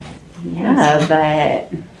Yeah, but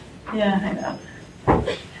Yeah, I know.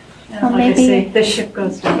 Yeah, Well, like maybe- I say, the ship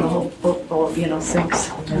goes down, the whole boat, sinks.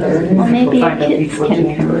 well, maybe kids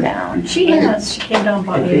can come down. She came down,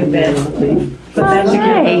 bought me a bed, put that Oh,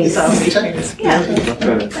 together, nice. so. Yeah, I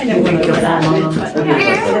didn't want to go that long, but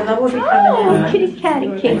yeah, and I will be coming Oh, in. kitty catty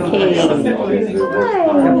Kate Kate. Hi.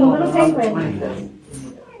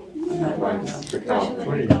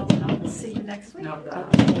 See you next week.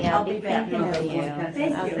 Yeah, I'll be thinking of you.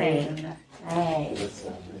 Okay. Right.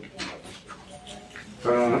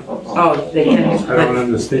 Oh, they can, I don't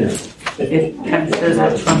understand. it kind of says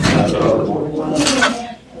that from.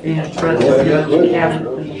 Yeah,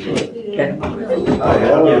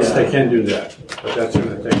 Yes, they can do that, but that's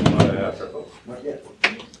gonna take a lot of effort.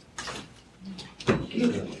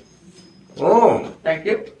 Oh, Thank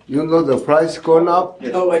you. you know the price going up?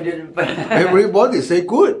 Oh, I didn't. Everybody say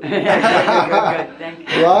good. Good, thank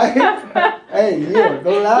you. Right? Hey, you don't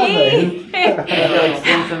laugh, man.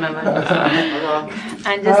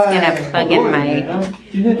 I'm just gonna plug in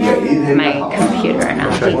my computer and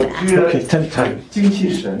I'll do that. Okay, 10 times.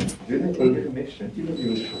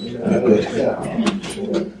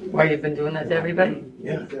 Why, you've been doing that to everybody?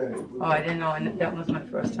 Yeah. Oh, I didn't know, and that was my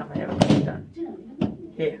first time I ever got it done.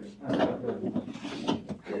 Here.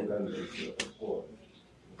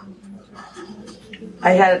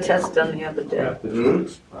 I had a test done the other day,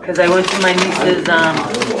 because I went to my niece's,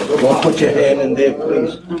 Don't put your hand in there,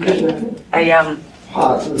 please.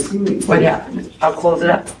 what happened? I'll close it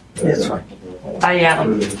up. That's fine. I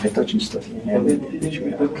thought you stuck your hand in there. Did you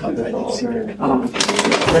make a cut? I didn't see that.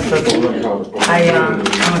 that's okay. I went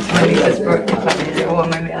to my niece's birthday party, they wore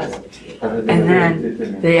my mask. And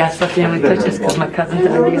then they asked for family pictures because my cousin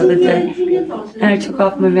died the other day. And I took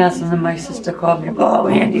off my mask and then my sister called me, oh,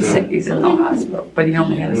 Andy's sick, he's in the hospital. But he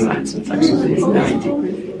only had a sinus infection, so he's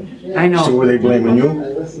 90. I know. So were they blaming you?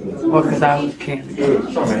 Well, because I was cancer.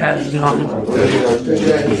 As normal.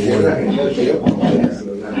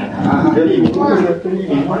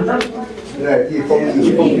 对，一封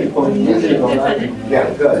两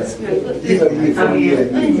个，一个一封一个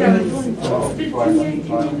一封。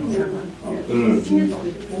嗯。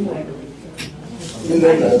现在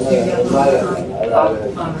来了，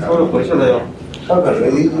我回去了哟。他可能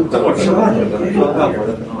等我吃饭去了，说干活的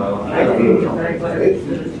可能来了。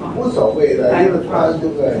无所谓的，因为他这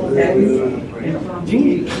个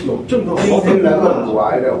你有症状，今天能够补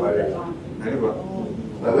癌的回来。哪个？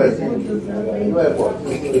那个因为我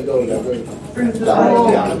是用那个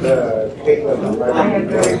两个黑的嘛，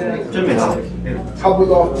真没拿，差不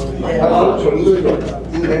多，它是纯这种的，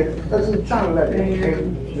今天但是占了2天，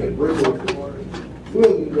也不是说多，因为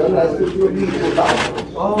原来是用力度大，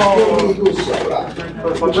用力度小了，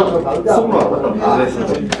我这松了，我怎么啊？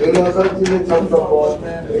原来说今天差不多，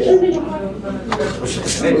不是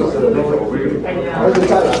那个，他是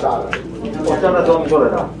加拿大的，我加拿大过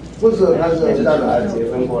来的。不是，他是加拿大结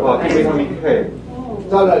婚过来。维他命 K，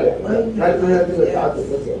 加了2个，他今天这个打整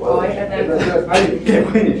个结婚，他给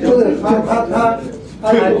亏你不是他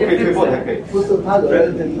退货才可以。不是他原来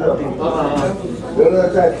是第一个，原来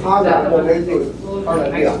在他的那边就他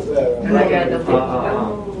的2个，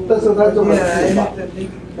但是他这么做法，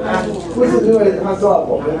不是因为他说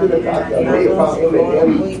我们这个价格没有放，因为每年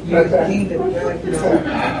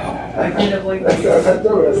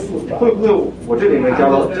会不会我这里面加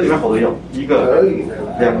了，这里面好多药，一个、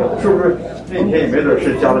2个，是不是？那天也没准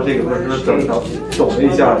是加了这个，不是整条走了一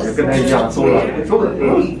下，也跟他一样松了，说不准。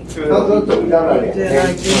他说总加了2天，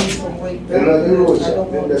整个就入小，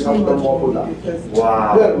那个他们都摸不到。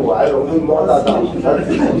哇，这乳癌容易摸到的，他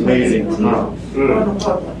自己 amazing 啊，这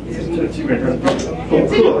基本上都克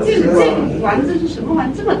了。这个丸子是什么丸？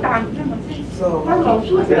这么大，你看嘛，他老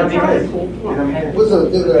说这个家里头不是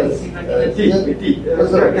这个地不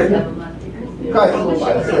是钙质完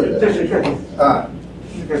事的，这是钙啊。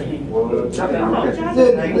我家里拿钙质。这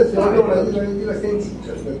你那时候用了一个先几层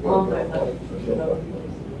的。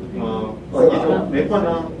一周没换呢，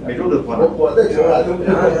每周都换。我在城啊，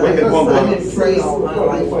我也换过。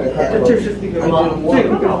这是这个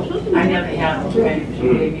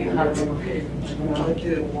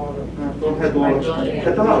都太多了，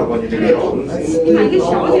太大了，关键这个买个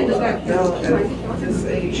小点的钙片，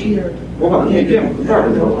我把那垫片儿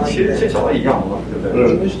切小了一样嘛，对不对？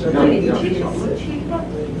一样。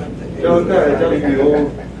加钙加鱼油，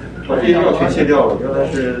把这些药全切掉了，原来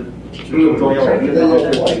是中药，现在是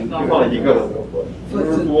放了1个了，不是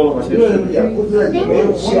多了吗？因为也不知道有没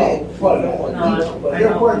有效，换了，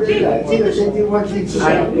要换这个先进换气。哦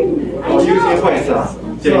，1个星期换1次啊？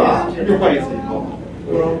是吧？又换1次以后。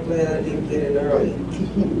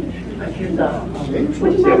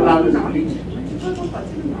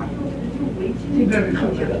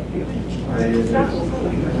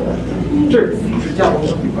这儿是架不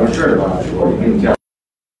而这儿吧，我给你架。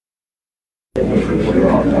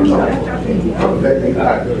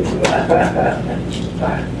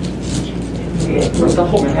到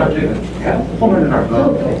后面看这个，后面是哪儿呢？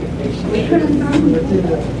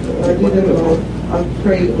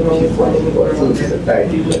自己代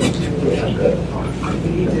理的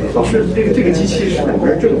老师，这个机器是两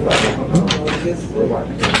边正反。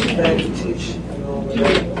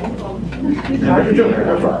还是正还是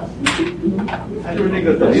反？就是那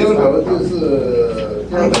个等镜头就是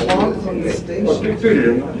这样的对着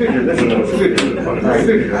人，对着那个对着人，哎，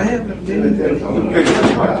对着人，对着人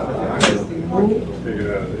看。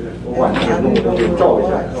我晚上弄的就照一下，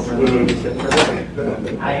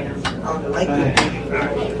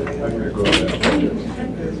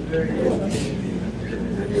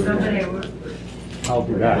要不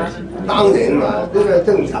然先当然嘛，这个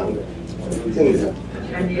正常的，正常。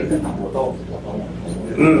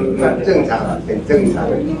正常，很正常。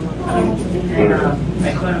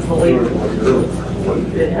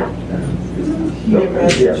就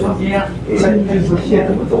是线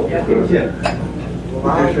怎么走？线。这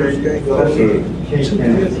是一个天一天，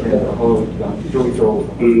然后一周一周。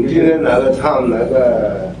今天哪个唱哪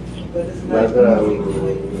个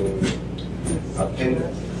偏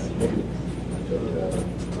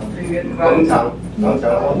广场5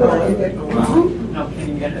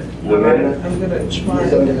年呢？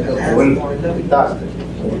文大的。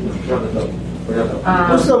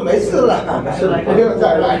不是没事了，不要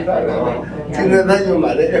再来。今天他就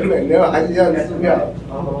买了100年还是要支票。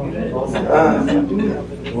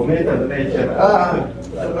我们也等着那一天呢。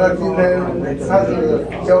那今天他是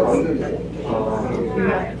消防队的。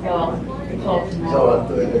消防队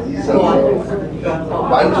的医生说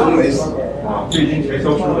完全没事。最近全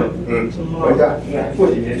消失了。回家。过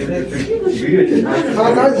几年就是几个月检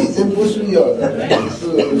查。他已经不需要的，是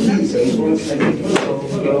一神公司。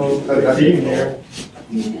Kathleen。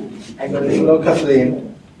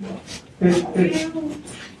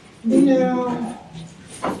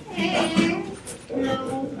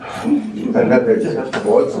看他的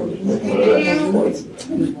脖子。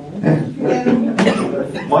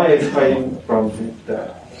My is came from his dad.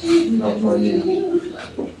 Not from you.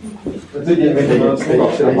 最近没怎么吃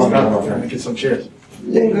饭好像。Get some cheers.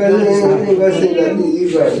 应该现在第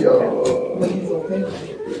一个要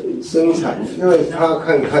生产，因为他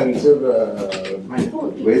看这个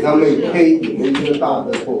维他命 K 里面一个大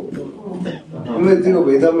的错，因为这个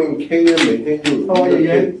维他命 K 每天就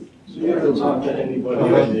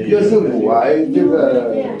就是乳癌这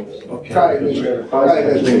个钙的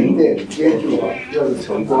沉淀接住，要是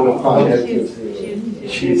成功的话，那就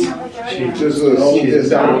是世界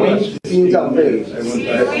上心脏病现在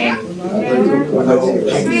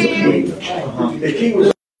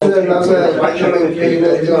那个完全可以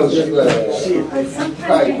的，像这个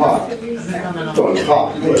钙化、短化，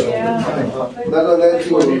那个呢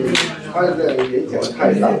就它的影响太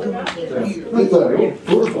大。这个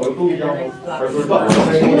不是走的都一样吗？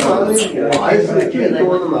通常乳癌是最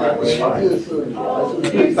多的嘛，就是乳癌是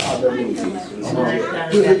最大的问题，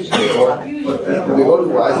就是美国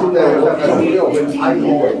乳癌现在大概是6%多。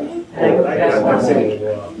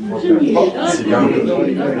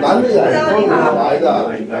男的也是都乳癌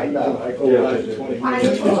的，男的。那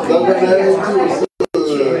个呢就是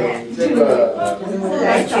这个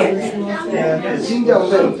心脏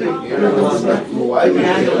病对别人乳癌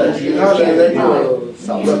其他的呢就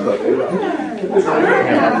少的可能了。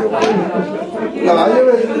因为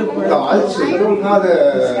脑癌始终它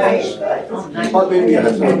的发病率还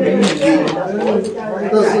是很低，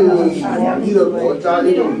这是一个国家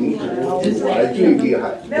一个民族乳癌最厉害。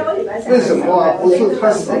为什么啊？不是它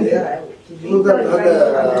死，是在它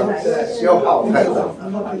的消耗太大。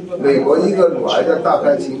美国一个乳癌的大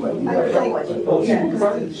概起码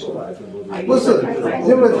不是，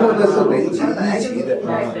因为它的是累积1级的，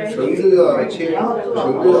全都要切，全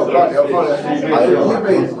都要化疗，还有一辈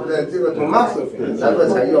子的这个 tamoxifen 那个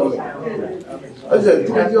才要命，而且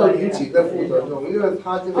这个要引起的副作用，因为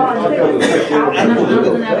它这个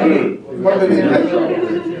发病率太小，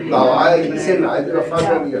脑癌、胰腺癌这个发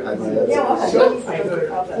病率还是小。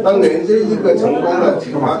当然这一个成功了，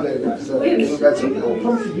其他的也是应该成功。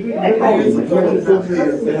这是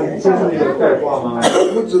一个钙化吗？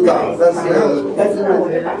不知道，但是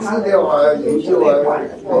资料啊、研究啊，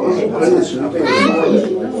可以随便说的。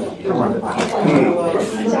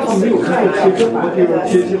他没有切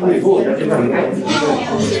会做的，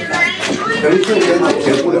成分也解决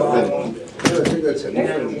不了问题，因为这个成分，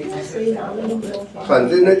反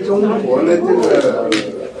正呢，中国呢这个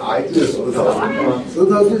癌癌就是石头，石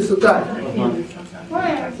头就是钙，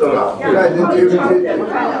是吧？钙就接不接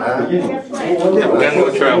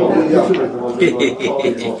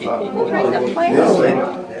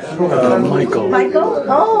？Michael?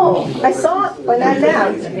 Oh, I saw it when I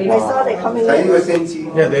left. I saw they coming 才一 in. 个星期，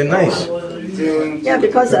 Yeah, they're nice. 已经 Yeah,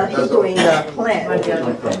 because he's doing the plan.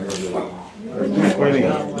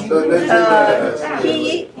 So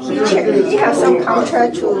He has some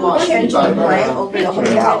contract to change the plan over the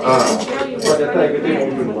hotel.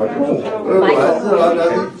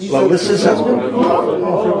 Well, this is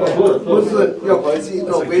不是要回去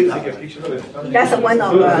做微调。 That's one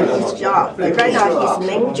of his job. But right now, his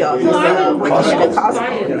main job is working at the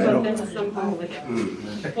hospital.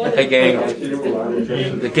 A gang.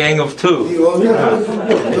 The gang of two.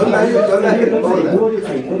 原来很多人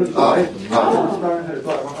啊，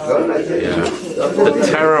原来是 The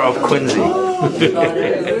terror of Quincy.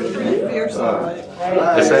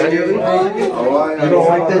 Is that You don't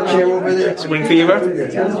like that chair over there? spring fever? I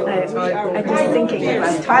just thinking if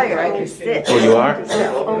I'm tired, I can sit. Oh, you are? Sit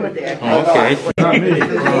over there. Okay.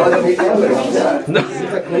 No.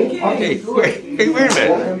 Hey, wait a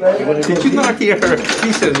minute. Did you not hear her?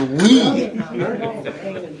 She says we.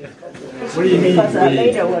 What do you mean? Because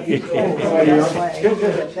later will be cold. So that's why.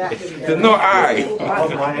 There's no I.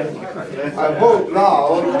 I hope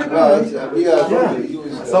now we are going to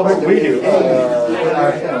use some video.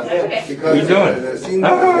 Because We doing? the senior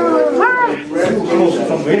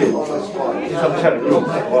Some video. Some kind of group. Oh,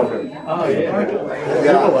 yeah.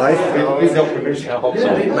 With your permission, I hope so.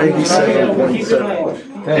 97.7.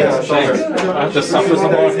 Thanks. I have to suffer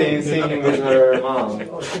some more. Singing with her mom.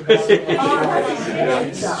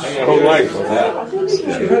 Whole life with that. She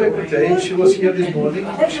had a good day. She was here this morning.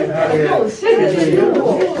 She had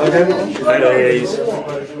Anyways,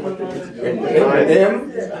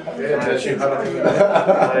 That's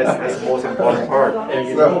the most important part.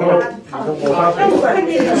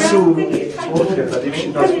 Sue told her that if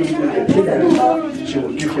she doesn't give you the cookie, she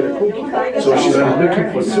will give you the cookie. So she's been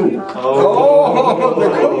looking for Sue. Oh, the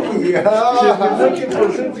cookie. She's been looking for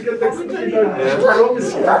Sue to get the cookie done.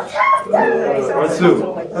 What's Sue?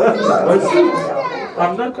 What's Sue?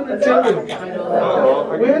 I'm not going to tell you.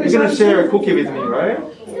 You're gonna share a cookie with me, right?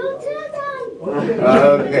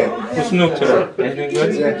 Okay. what's new today? Anything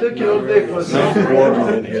good? Took you all day for some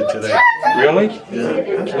water in here today. Really?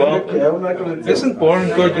 Well, I'm not going to tell Isn't boring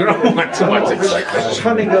good? You don't want too much excitement.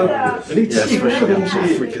 Trying to lead so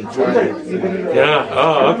freaking tired. Yeah.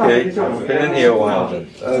 Oh, okay. Been in here a while.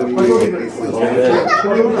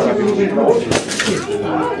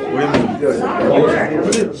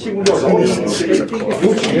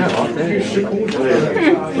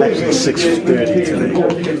 Actually 6:30 today.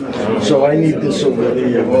 So I need this over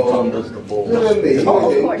there when Tom does the bowl.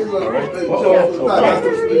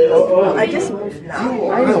 I just moved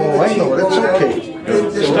now. I know, that's okay.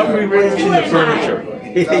 Stop rearranging the furniture.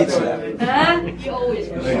 He hates that.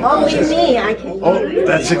 Only me, I can Oh, use.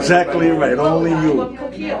 that's exactly right, only you.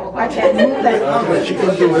 I can move it. She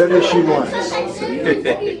can do whatever she wants.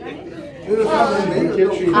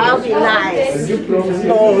 I'll be nice.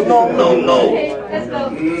 No.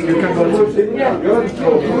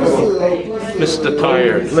 Mr.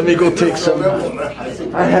 Tired. Let me go take some.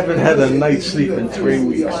 I haven't had a night's sleep in 3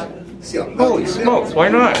 weeks. Holy smokes, why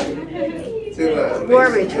not?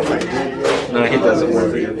 Worry too much. No, he doesn't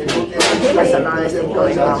worry. He has a lot of things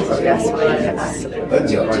going on, so that's why he cannot sleep.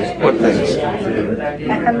 What things?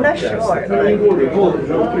 I'm not sure, but the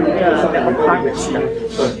apartment stuff.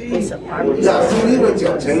 His apartment stuff.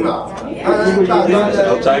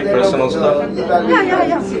 Outside personal stuff?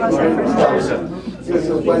 Yeah. How's that first time? 就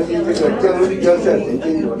是关于这个江夏神经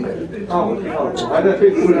元的。 Well,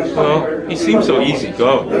 he seems so easy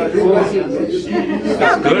going. Yeah,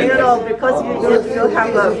 but you know, because you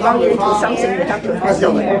have run into something, you have to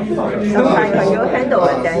handle it. Sometimes when you handle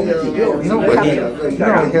it, then you have to. No, he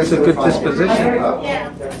has a good disposition.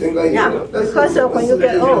 Yeah, because when you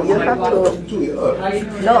get old, you have to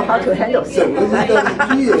know how to handle things.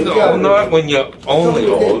 No, not when you're only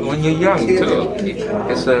old, when you're young too.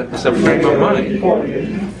 It's a frame of mind.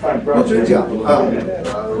 不准讲啊，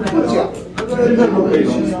不讲。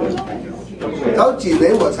早几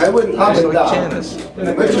年我才问他们的，你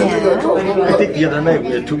们是不是要做功 I 课？ think the other night we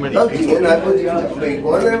had too many 早几 people. 年还不准讲，美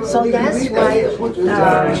国呢， So that's 一点也 why 不准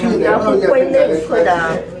讲。去年Hu 2000 Guilin put a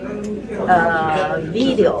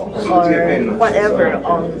video or whatever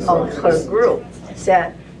on her group.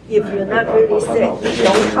 Said if you're not really sick,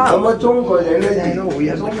 don't 咱 come. 们中国人呢， I know we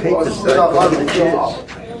have to pay 我 this 知道 back 他 on 们 the 就好 chairs.。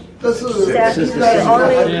这是 that they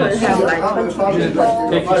only could have like 20 people.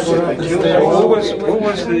 What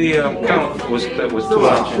was the count? That was too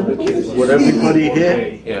much? With everybody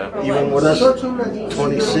here, Yeah. even with us,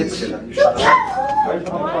 26.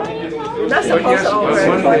 That's But supposed yes, to but over.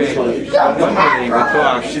 one day we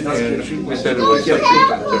talked and we said it was subject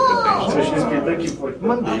interpretation.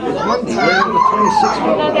 Monday, we're on the 26th.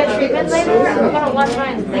 You're gonna get treatment later? I'm gonna wash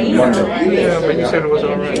mine later. Yeah, but you said it was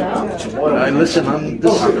all right. Listen, I'm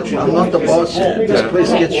not the boss here. This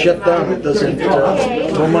place gets shut down. It doesn't,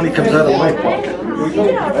 no money comes out of my pocket.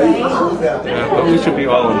 Yeah, but we should be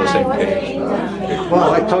all on the same page.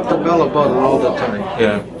 Well, I talk to Bell about it all the time.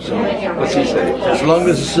 Yeah. So what's he say? As long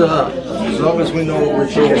as we know what we're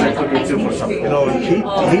doing, you know, he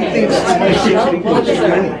thinks 26 people is too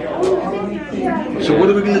many. So what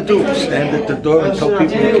are we gonna do? Stand at the door and tell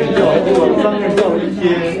people they can't come?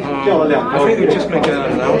 I think we just make an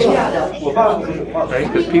announcement, right?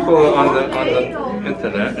 Because people are on the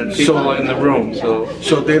internet and people are in the room,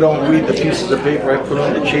 so they don't read the pieces of paper I put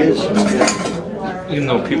on the chairs. you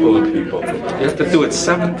know people are people. You have to do it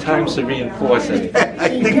 7 times to reinforce anything.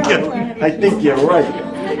 I think you're right.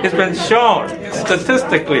 It's been shown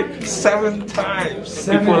statistically 7 times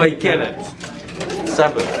before they get it.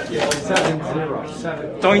 7.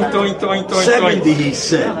 7-0. Doink, doink, doink, doink, 70, doink. he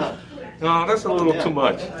said. No, that's a little too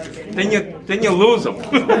much. Then you lose them.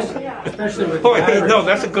 Oh, hey, no,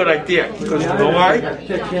 that's a good idea. Because you know why?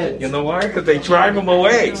 You know why? Because they drive them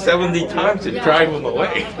away. 70 times to drive them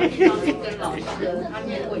away.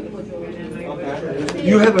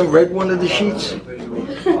 You haven't read one of the sheets?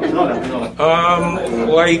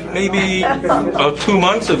 Like maybe 2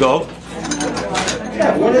 months ago.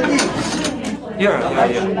 One of these. Yeah.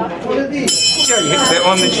 One of these. Yeah, they're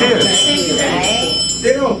on the chairs.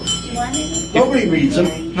 They don't. Nobody reads them.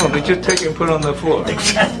 No, they just take it and put it on the floor.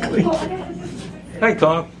 Exactly. Hey,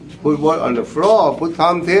 Tom. Put what on the floor? Put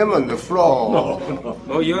Tom Tim on the floor. No.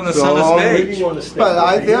 Oh, you're on the center stage. But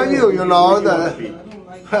I tell you, you know,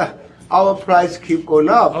 the, our price keep going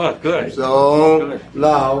up. Oh, good. So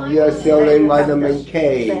now we are selling vitamin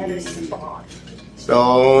K.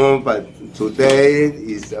 So, but today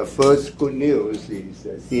is the first good news is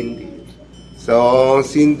Cindy. So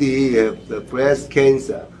Cindy have the breast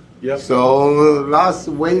cancer. Yep. So last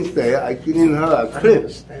Wednesday I given her a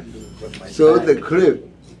clip. So the clip,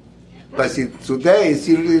 but today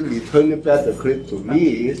Cindy returned back the clip to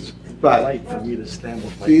me. But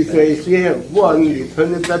she says she have one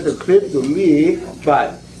returned back the clip to me,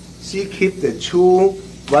 but she keep the 2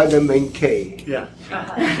 vitamin K. Yeah.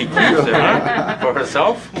 She keeps it, huh? For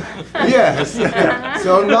herself? Yes.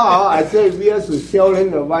 So now I say we are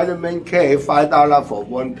selling the vitamin K $5 for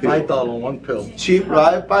 1 pill. $5 one pill. Cheap,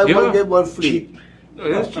 right? Buy Yeah. one get one free. It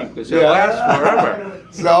is cheap because it lasts forever.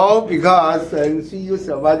 So because and she used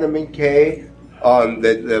the vitamin K on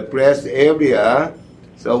the breast area.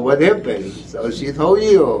 So what happened? So she told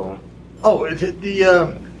you. Oh,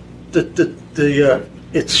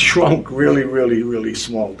 it's shrunk really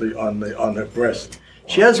small on her breast.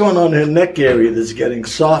 She has one on her neck area that's getting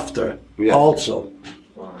softer also.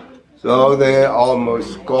 So they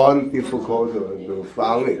almost gone, difficult to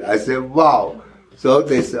find it. I said, wow. So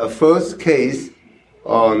this is the first case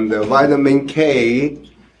on the vitamin K.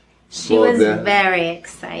 She was very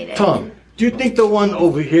excited. Tom, do you think the one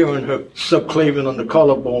over here on her subclavian on the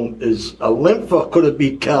collarbone is a lymph or could it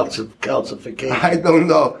be calcification? I don't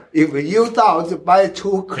know. If you doubt, buy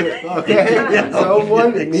 2 clips, okay? So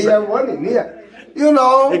one in here, one in here. You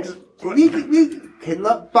know, we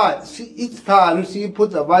cannot, but each time she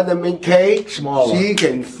put the vitamin K, smaller. She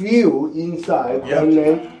can feel inside. And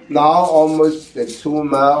then now almost the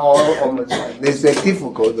tumor, almost, it's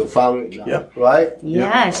difficult to find it, right?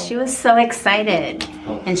 Yeah, she was so excited.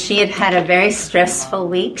 And she had a very stressful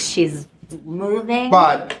week. She's moving.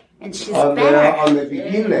 But and she's on better. on the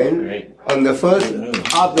beginning, on the first,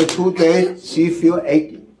 after 2 days, she feel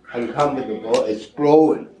achy, uncomfortable,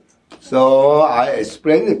 exploding. So I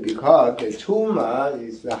explained it because the tumor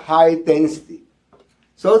is the high density.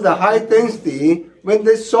 So the high density, when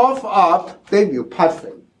they soft up, they will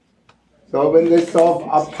puffin. So when they soft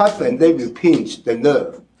up puffin, they will pinch the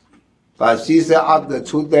nerve. But she said after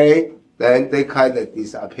 2 days, then they kind of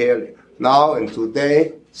disappear. Now and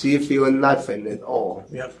today, she feel nothing at all.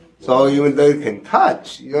 Yep. So even they can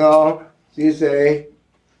touch, you know. She say,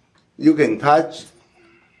 you can touch.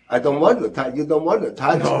 I don't want to touch. You don't want to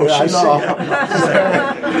touch. No, I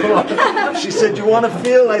know. She said, you want to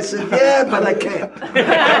feel? I said, yeah, but I can't.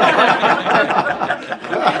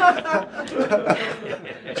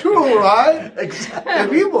 true, right? Exactly. And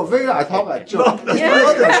people think I talk a joke. No, It's yeah.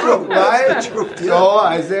 not the truth, right? It's the truth, yeah. So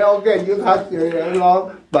I say, okay, you touch your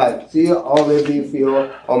long, but she already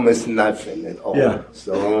feel almost nothing at all. Yeah.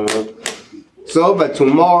 So, but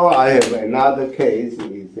tomorrow I have another case.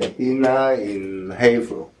 It's a dinner in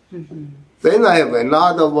Haverhill. Then I have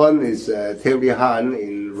another one is Terry Han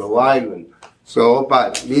in Rhode Island. So,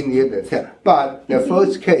 but we need the test. But the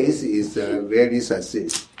first case is very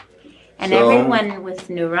successful. And So- everyone with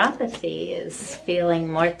neuropathy is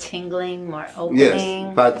feeling more tingling, more opening.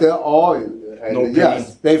 Yes, but they're all, and No pain.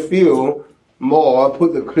 yes, they feel more.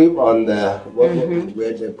 Put the clip on the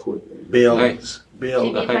where they put it. Bill. Nice.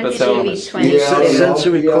 Bill. The hypothalamus. GV22,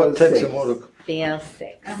 Sensory BL6. cortex and motor.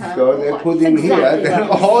 BL6. So they put in here. Exactly Then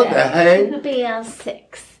what all you the said. hand,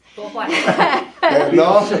 BL6. the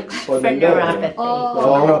no, for the For nerve. neuropathy.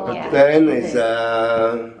 So Yeah. then it's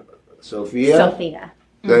Sophia. Sophia.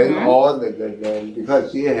 Then all the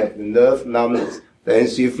because she have the nerve numbness, then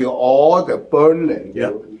she feel all the burning,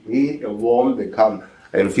 Yeah. the heat, the warm, they come.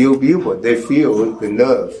 And few people, they feel the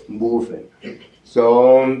nerve moving. So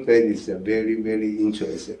that is very, very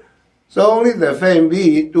interesting. So only the thing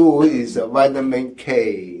we do is vitamin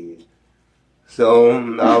K. So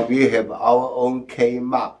now we have our own K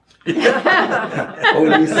mark.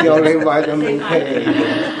 Only selling vitamin K.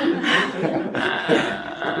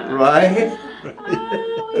 Right?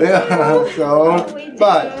 Yeah, so,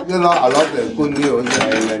 but you know, a lot of good news.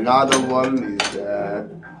 And another one is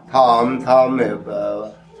Tom. Tom have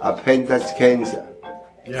appendix cancer.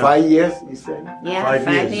 Yeah. 5 years, you said? Yeah, 5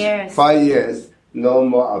 5 years. years. 5 years, no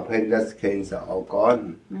more appendix cancer, all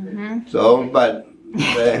gone. So, but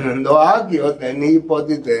no argue, then he put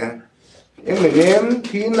it there. M&M,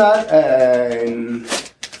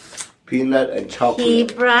 peanut and chocolate. He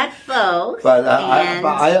brought both. But and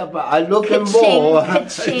I look at more.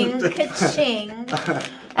 ka-ching, ka-ching, ka-ching.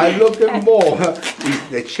 I look at more is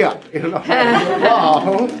the check, you know.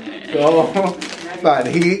 Wow. So, but I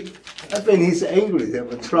think he's English,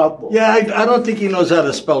 have trouble. Yeah, I don't think he knows how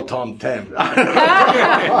to spell Tom Tam.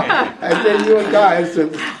 And then you guys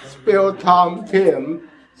spell Tom Tim.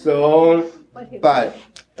 So, but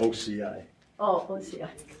OCI. Oh, OCI.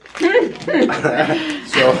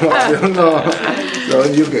 so I don't know. So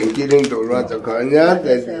you can get into Roger Konya.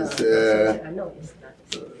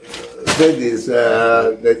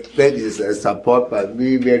 That is a support, but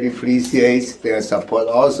we very appreciate their support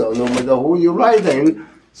also, no matter who you write in.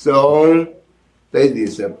 So that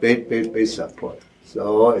is a big support.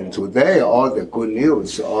 So and today all the good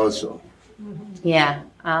news also. Yeah,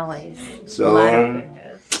 always. So- A lot of good news.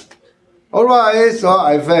 All right, so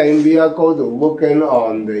I think we are going to work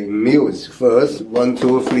on the news first. 1,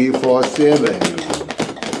 2, 3, 4, 7.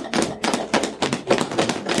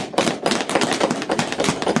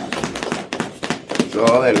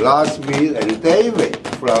 So and last week, and David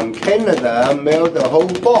from Canada mailed the whole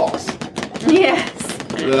box. Yes.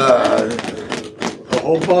 A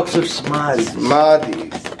whole box of Smarties.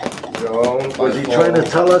 Smarties. So, Was he trying to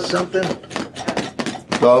tell us something?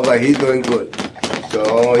 So, but he's doing good.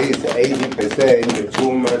 So he's 80% the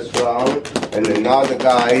tumor strong, and another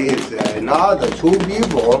guy is another 2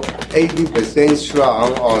 people 80%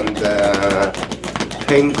 strong on the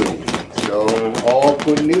penguin. So all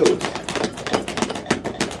good news.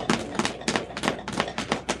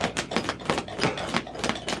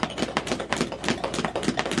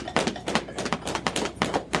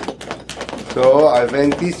 So I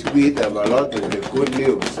think this week have a lot of the good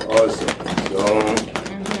news also. So.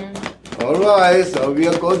 All right, so we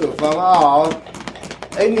are going to find out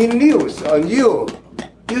any news on you.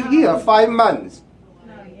 You here 5 months.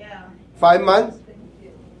 No, yeah. 5 months?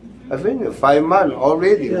 I think 5 months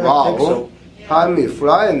already. Yeah, I wow. think so. Time is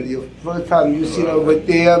flying. The first time you sit over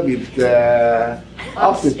there with the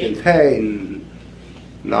oxygen tank.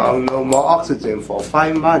 Now no more oxygen for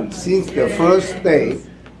 5 months. Since the first day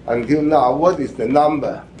until now, what is the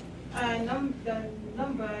number? The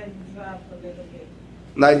number dropped a little bit.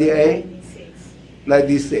 98? 96.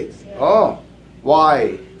 96. Oh,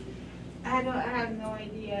 why? I have no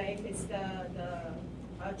idea if it's the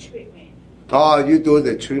treatment. Oh, you do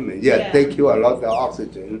the treatment. Yeah, Yeah. take you a lot of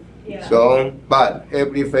oxygen. Yeah. So, but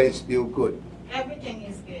everything's still good. Everything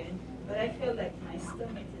is good, but I feel like my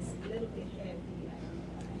stomach is a little bit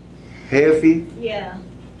heavy. Heavy? Yeah,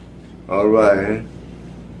 All right.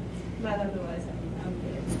 but otherwise I'm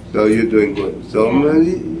good. So you're doing good. So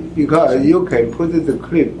because you can put the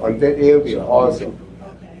clip on that area also.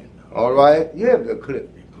 Okay. All right. You have the clip,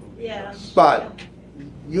 Yeah. but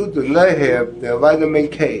you do not have the vitamin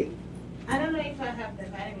K. I don't know if I have the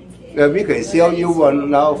vitamin K. We can sell you one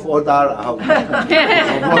now $4.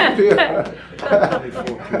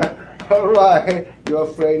 All right, your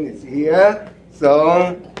friend is here.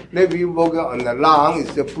 So let me work on the lung.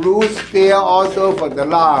 It's the blue stair also for the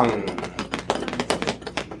lung.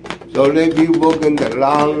 So let me work on the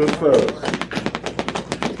lung first.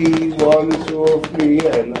 T1, 2, 3,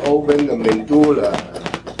 and open the medulla.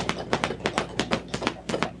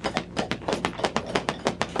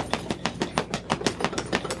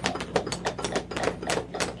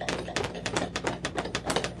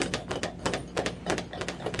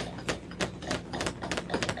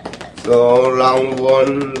 So lung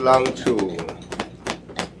 1, lung 2.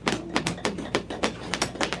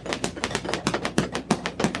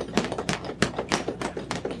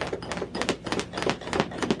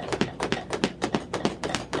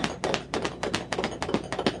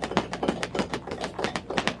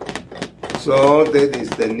 So that is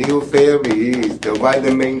the new theory, is the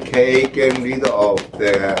vitamin K getting rid of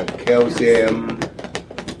the calcium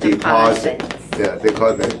deposit. Yeah, they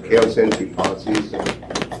call it calcium deposit.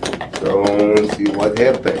 So see what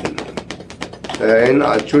happened. Then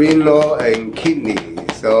adrenal and kidney.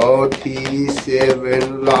 So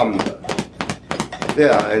T7 lump.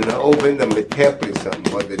 Yeah, and open the metabolism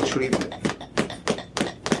for the treatment.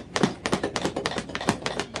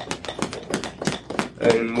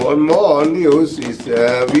 And one more news is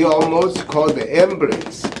we almost call the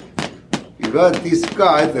ambulance. Because this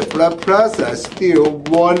guy, the blood pressure is still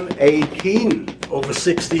 118. Over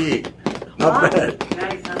 68. Not bad.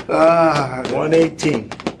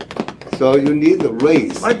 118. So you need to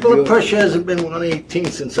raise. My blood pressure hasn't been 118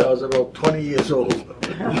 since I was about 20 years old.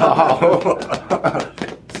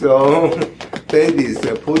 So that is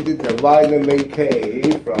put the vitamin K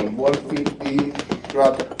from 150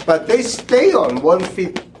 drop, but they stay on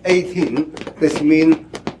 118. This means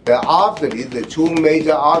the artery, the two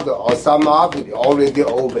major arteries or some artery already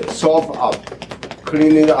open, soft up,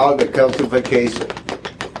 cleaning out the calcification.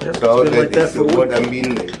 Yep, So been like that is that for what I weeks.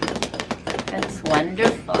 mean. That's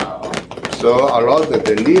wonderful. So a lot of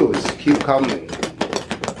the news keep coming.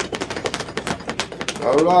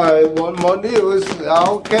 All right, one more news.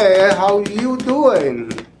 Okay, how you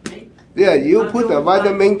doing? Yeah, you put the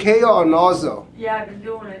vitamin K on also. Yeah, I've been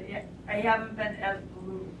doing it. Yeah, I haven't been as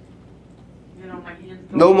blue. You know, my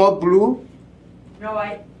hands. No more blue? No,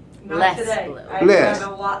 not Less today. blue. Less. I've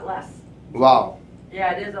been a lot less. Wow.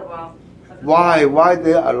 Yeah, it is a while. Why? Why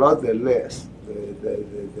there are a lot of less?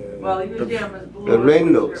 Well, you damn is blue. The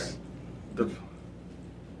Reynolds.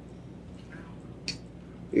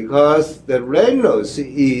 Because the Reynolds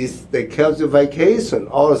is the calcification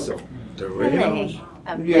also. The Really?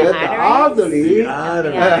 Of Yeah, the artery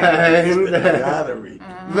artery. and The artery.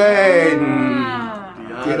 vein.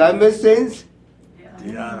 Did I make sense?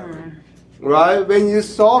 The artery. Right? When you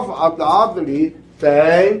solve up the artery,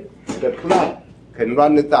 then the blood can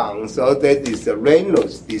run it down. So that is the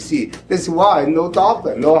Reynolds disease. That's why no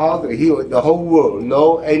doctor know how to heal the whole world.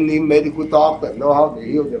 No any medical doctor know how to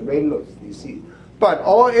heal the Reynolds disease. But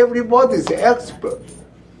everybody is an expert.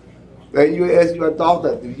 Then you ask your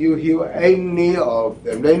doctor, do you heal any of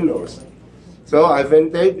the Reynolds? So I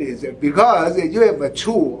think that is because you have a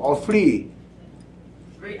 2 or 3.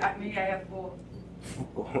 I have 4.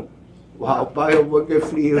 Wow, buy one get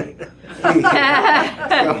free. You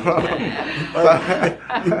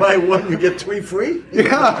buy one, you get 3 free?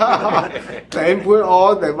 Yeah. Then put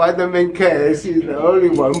all the vitamin K. She's the only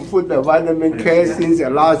one put the vitamin K since the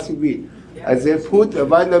last week. I said put the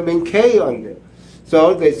vitamin K on there.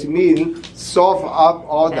 So that means soft up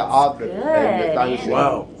all the artery and the Dansen.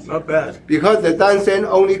 Wow, not bad. Because the Dansen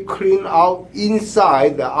only clean out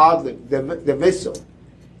inside the artery, the vessel.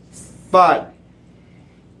 But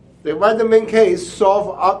the vitamin K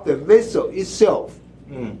soft up the vessel itself.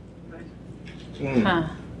 Huh.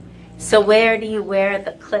 So where do you wear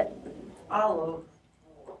the clip? All over.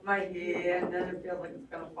 My hair, and then it feels like it's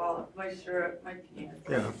going to fall off. My shirt, my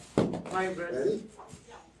pants, my wrist.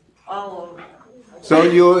 All over. So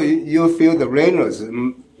you feel the Reynolds,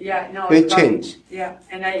 Yeah, no. they it's change. Yeah,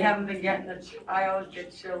 and I haven't been getting I always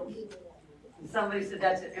get chills. Somebody said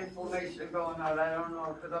that's an inflammation going on. I don't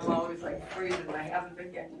know, because I'm always like freezing. I haven't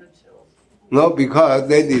been getting the chills. No, because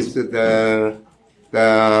that is the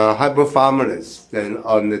hypothalamus. Then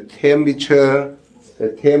on the temperature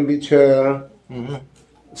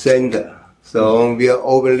center. So we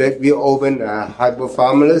open the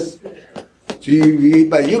hypothalamus, GV,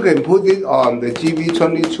 but you can put it on the GV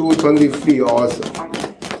 22, 23 also.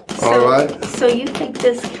 All right. So you think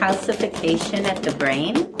this calcification at the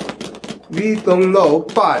brain? We don't know,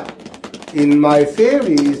 but in my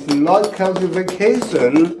theory, it's not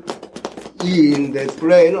calcification in the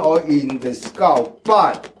brain or in the skull,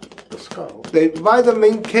 but The skull. the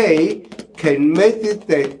vitamin K can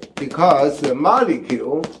meditate because the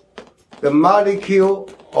molecule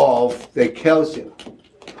of the calcium.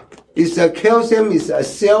 Is the calcium is a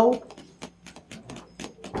cell?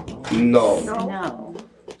 No. No.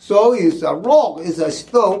 So it's a rock, it's a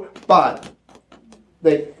stone, but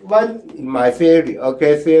the one in my theory,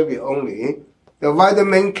 theory only, the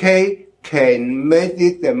vitamin K can make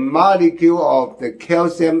it the molecule of the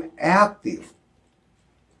calcium active.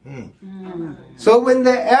 So when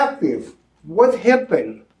they're active, what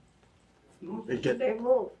happened? They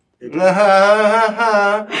move.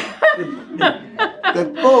 The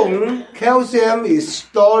bone calcium is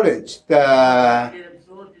storage. So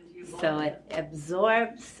it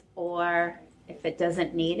absorbs, or if it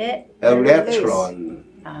doesn't need it, Electron.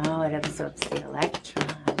 Oh, it absorbs the electron.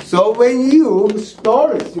 So when you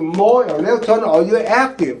storage more electron or you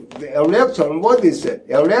active the electron, what is it?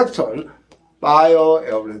 Electron,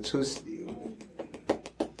 bioelectricity.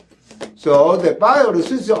 So the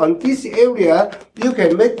bioelectricity on this area, you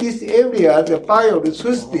can make this area the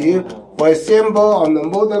bioelectricity, for example, on the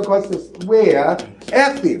motor courses where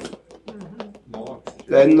active.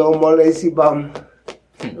 Then no more lazy bum.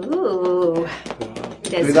 Ooh.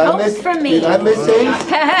 There's Did I hope miss- for me. did I miss sense?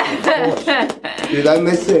 Did I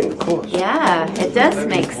make sense? Yeah, it does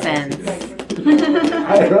make sense.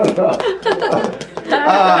 I don't know.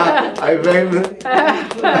 I remember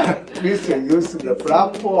we should use the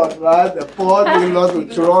blackboard, right? The board, to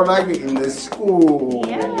draw like in the school.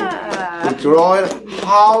 Yeah. To draw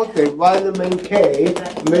how the vitamin K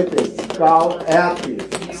make the skull active.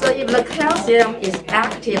 So if the calcium is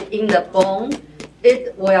active in the bone,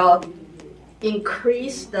 it will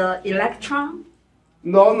increase the electron.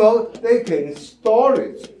 No, they can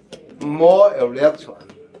storage more electron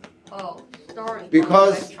Oh, storage.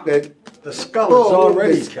 because The skull is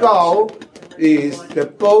already the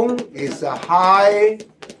bone is a high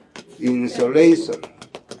insulation.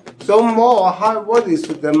 So more high. What is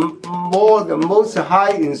the most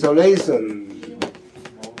high insulation?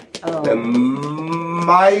 The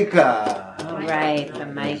mica. Right, the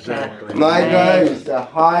mica. Mica is a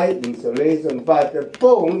high insulation, but the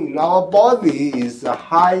bone in our body is a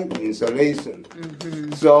high insulation.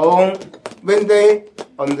 So when they,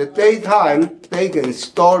 on the daytime, they can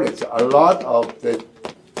storage a lot of the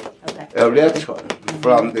electron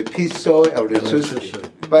from the piezo electricity.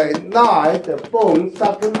 But at night, the bone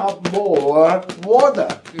sucking up more water.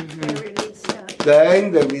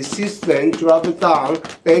 Then the resistance drops down,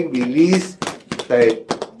 they release the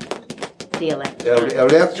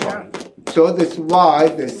electron. So that's why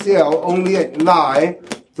the cell only at night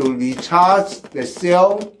to recharge the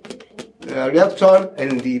cell, the electron,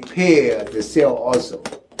 and repair the cell also.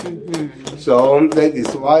 So that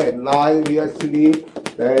is why at night we actually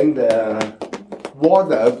then the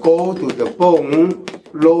water go to the bone,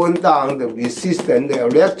 lowering down the resistance, the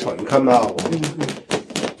electron come out.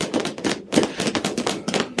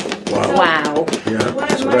 Wow. Yeah, Well,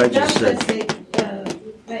 that's my what I just doctor said. said,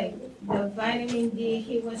 like the vitamin D,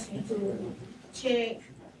 he wants me to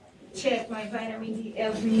check my vitamin D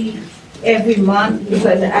every month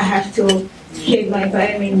because I have to take my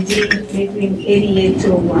vitamin D between 88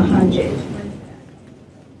 to 100.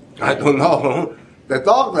 I don't know. The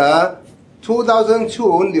doctor,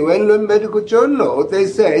 2002, New England Medical Journal, they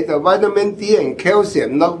say the vitamin D and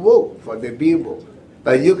calcium not work for the people.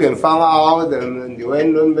 But you can find out the New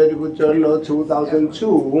England Medical Journal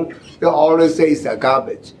 2002, they always say it's a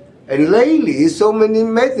garbage. And lately, so many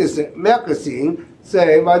magazines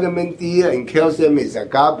say vitamin D and calcium is a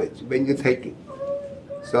garbage when you take it.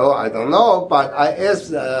 So I don't know, but I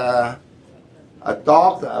asked a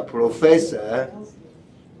doctor, a professor,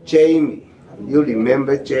 Jamie. You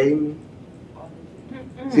remember Jamie?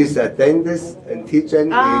 She's a dentist and teacher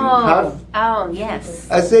in Tufts. Oh, yes.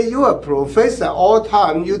 I say, you are a professor, all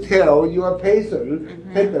time you tell your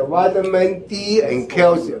patient, take the vitamin D and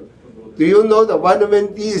calcium. Do you know the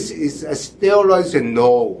vitamin D is a steroid? I said,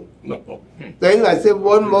 no. Then I said,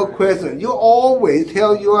 one more question. You always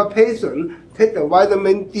tell your patient, take the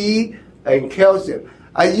vitamin D and calcium.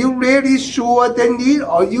 Are you really sure they need,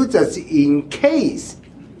 or you just in case?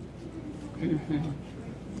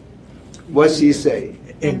 What she say?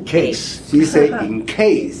 In case. She say, in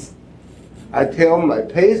case. I tell my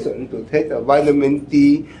patient to take the vitamin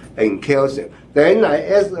D and calcium. Then I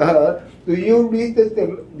ask her, do you read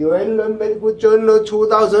the New England Medical Journal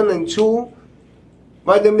 2002?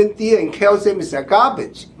 Vitamin D and calcium is a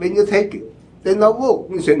garbage when you take it. They not work.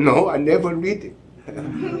 He said, no, I never read it.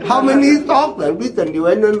 How many doctors read the New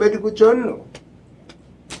England Medical Journal?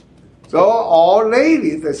 So all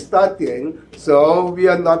ladies are studying, so we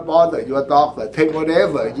are not bothered. You're a doctor, take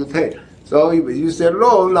whatever you take. So if you say,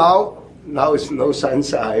 no, now now it's no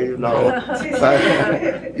sunshine, you know.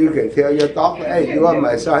 But you can tell your doctor, hey, you are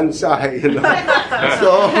my sunshine, you know.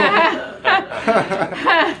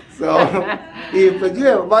 So if you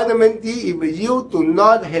have vitamin D, if you do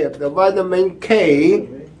not have the vitamin K,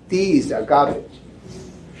 D is a garbage.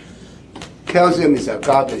 Calcium is a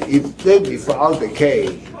garbage. If they without the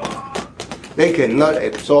K, they cannot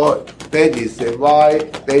absorb. That is why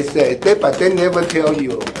they say that, but they never tell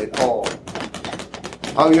you at all.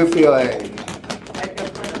 How you feel?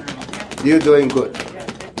 You're doing good.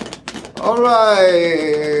 All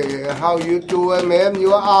right. How you doing, ma'am?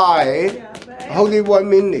 Your eye. Hold it 1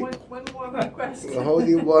 minute. One more request. Hold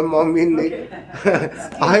it 1 more minute.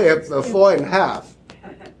 I have a 4.5.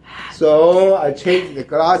 So I changed the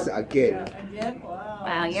glass again. Again? Wow.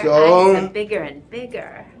 Wow, your So- eyes are bigger and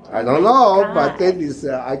bigger. I don't know, God. but that is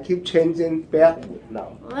I keep changing backward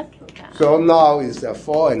now. Look at that. So now it's a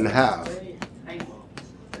 4.5.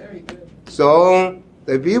 Very good. So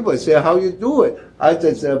the people say, how you do it? I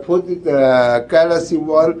just put the Galaxy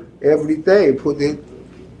One every day, put it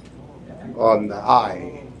on the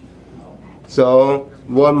eye. So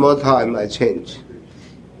one more time I change.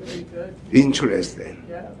 Very good. Interesting.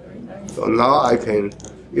 Yeah, very nice. So now I can,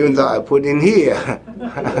 even though I put in here.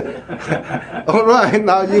 All right,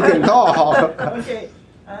 now you can talk. Okay.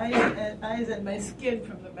 Eyes and my skin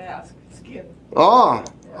from the mask. Skin. Oh,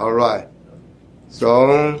 all right.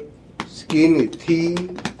 So skin is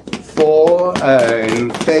T4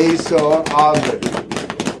 and facial artery.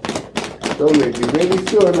 So maybe very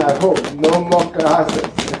soon I hope no more glasses.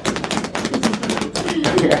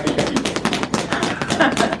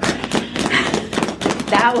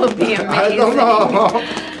 That would be amazing. I don't know.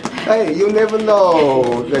 Hey, you never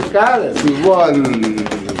know. The Galaxy One.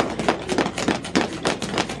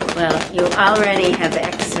 Well, you already have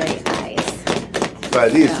X-ray eyes.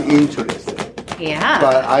 But it's interesting. Yeah.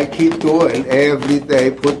 But I keep doing every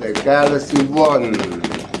day, put the Galaxy One.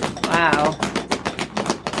 Wow.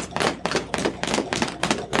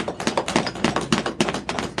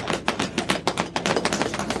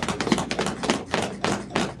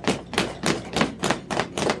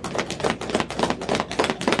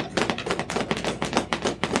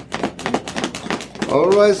 All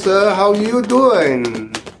right, sir, how you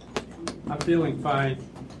doing? I'm feeling fine.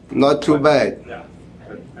 Not too bad. Yeah,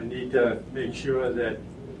 but I need to make sure that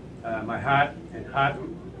my heart and heart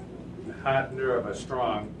nerve are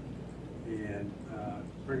strong, and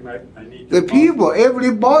I need to. The people,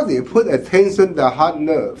 everybody put attention to the heart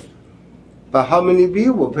nerve. But how many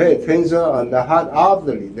people pay attention on the heart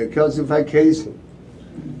artery, the calcification?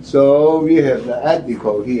 So we have the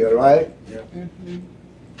article here, right? Yeah.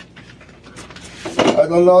 I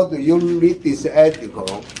don't know, do you read this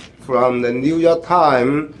article from the New York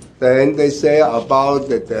Times? Then they say about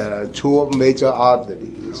the two major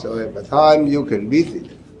arteries. So at the time you can read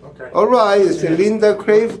it. Okay. All right, is Linda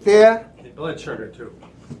Crave there? And blood sugar too.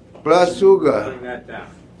 Blood sugar. Bring that down.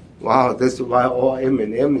 Wow, that's why all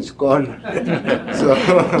M&M is gone. So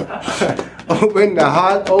open the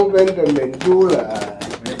heart, open the medulla.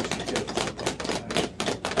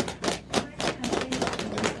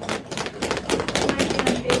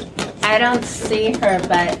 I don't see her,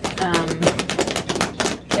 but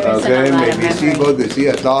there isn't Okay, a lot of maybe she memory. go to see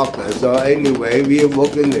a doctor. So anyway, we are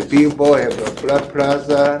working the people have the blood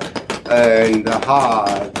pressure and the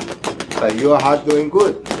heart. But your heart doing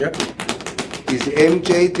good. Yep. Is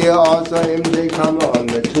MJ there also? MJ come on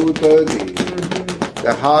the 2:30.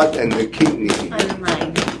 The heart and the kidney. On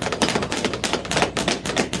mine.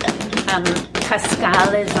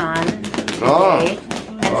 Pascal is on Oh, today,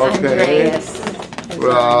 and okay. Andreas is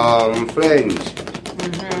From French.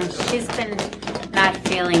 She's been not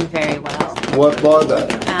feeling very well. What bother?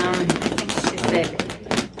 I think she said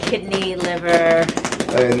kidney, liver.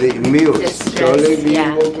 And the immune. Distress, So let me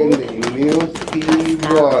yeah. work in the immune T1.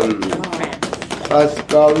 France.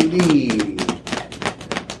 Pascal Lee.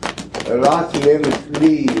 Her last name is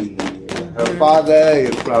Lee. Her father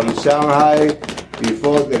is from Shanghai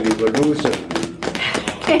before the revolution.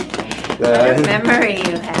 What a memory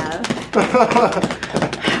you have.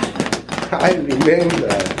 I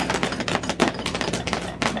remember.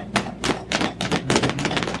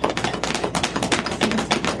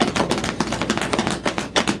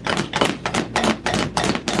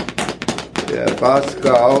 Yeah,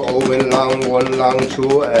 Pascal, open lung 1, lung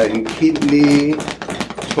 2, and kidney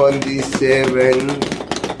 27,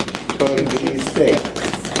 26.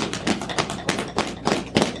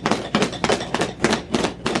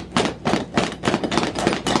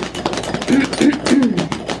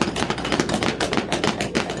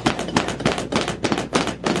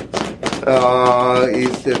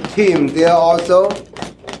 Is the team there also?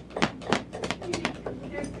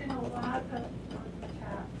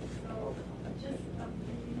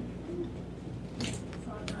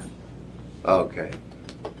 Okay.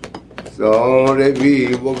 So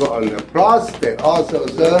we work on the prostate also,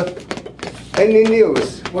 sir. Any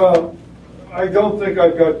news? Well, I don't think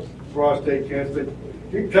I've got prostate cancer.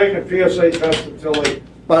 Keep taking a PSA test until they.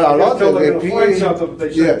 But a lot of they're the going to find people, something. But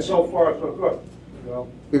they said so far so good. You know?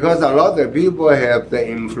 because a lot of people have the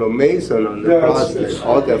inflammation on the prostate,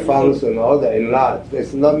 all the function, all the enlarged.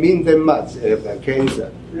 It's not mean that much if the cancer.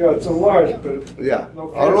 Yeah, it's enlarged, but Yeah.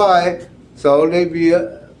 no All right. So maybe,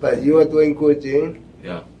 but you are doing good, Jim.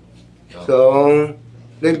 Yeah. So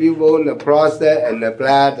maybe on the prostate and the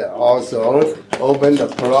bladder also open the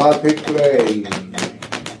carotid vein.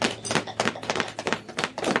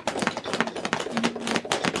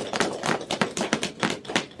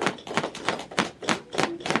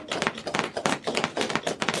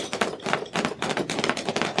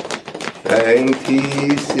 And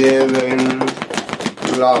T7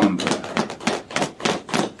 lump.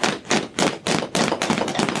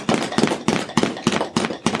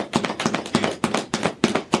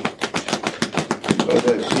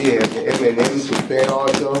 She has M&M today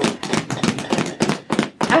also.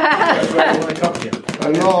 That's why I want to talk to you. I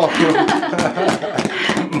know.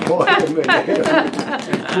 More M&M.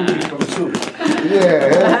 Food from soup. Yeah.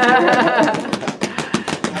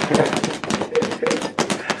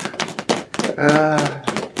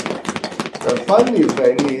 The funny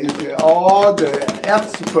thing is all the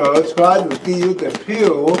experts try to give you the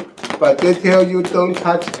pill, but they tell you don't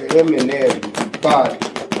touch the M&M. But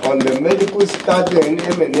on the medical study,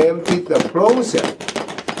 M&M did the process.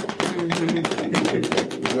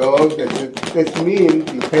 So that means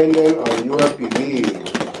dependent on your belief.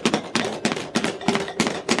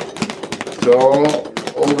 So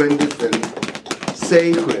open the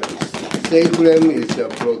sacrum. Sacrum is a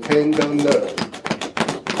protective nerve.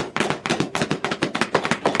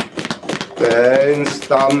 Then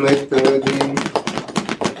stomach 30,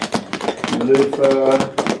 liver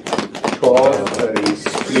 12, and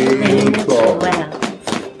spleen 12.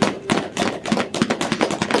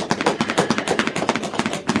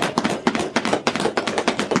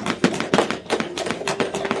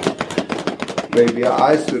 Maybe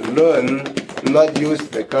I should learn not use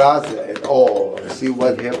the glasses at all. See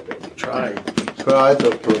what happens. Try to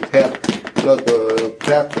protect, not to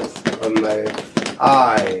practice on my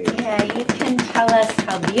eye. Yeah, you can tell us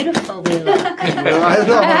how beautiful we look. I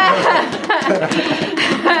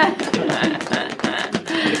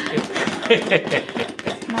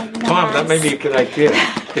Tom, that may be a good idea.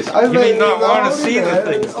 'Cause I you may mean, not want to only see the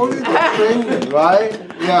things. Only the training, right?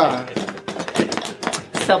 Yeah.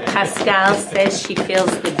 So Pascal says she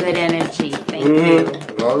feels the good energy. Thank you.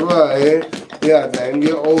 All right. Yeah, then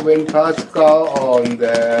you open Pascal on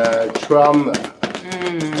the trauma.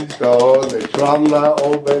 So the trauma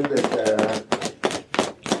opened the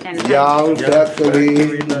young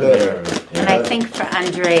factory nerve. And I think for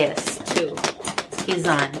Andreas too. He's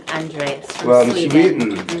on Andreas From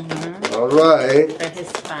Sweden. All right. For his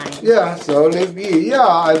spine. Yeah, so maybe,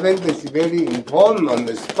 I think it's very important on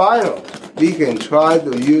the spinal. We can try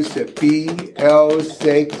to use the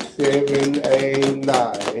BL6, 7, 8,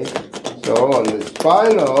 9. So on the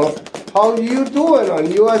spinal, how you doing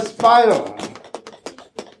on your spinal?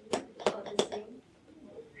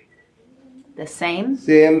 The same?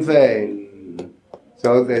 Same thing.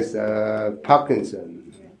 So there's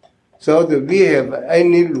Parkinson. So do we have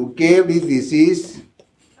any Lou Gehrig disease?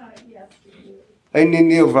 Any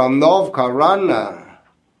new from North Carolina?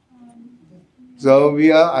 So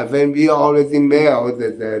I think we already mailed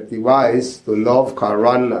the device to North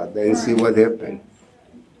Carolina, then see what happens.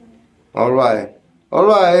 All right.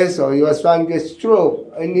 So your son gets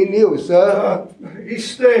stroke. Any news, sir? He's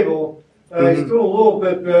stable. He's doing a little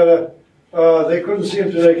bit better. They couldn't see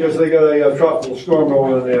him today because they got a tropical storm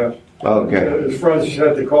going in there. Okay. His friends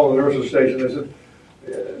had to call the nurse's station. They said,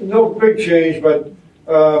 no big change, but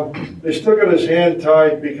they still got his hand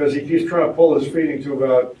tied because he keeps trying to pull his feeding tube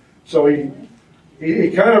out. So he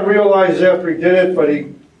kind of realized after he did it, but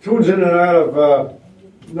he tunes in and out of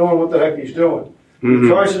knowing what the heck he's doing. He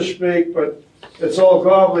tries to speak, but it's all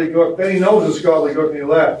gobbledygook. Then he knows it's gobbledygook and he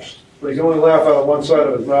laughs. But he can only laugh out of one side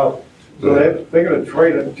of his mouth. So they're going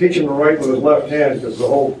to teach him to write with his left hand because the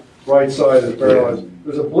whole right side is paralyzed.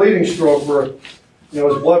 There's a bleeding stroke where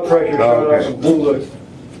his blood pressure shot up and blew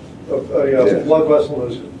the blood vessel in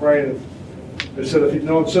his brain. They said if he'd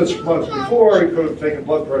known 6 months before, he could have taken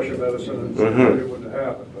blood pressure medicine and it wouldn't have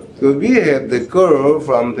happened. So we have the girl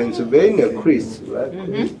from Pennsylvania, Chris, right?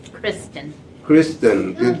 Kristen.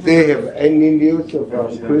 Did they have any news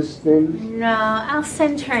about Kristen? No, I'll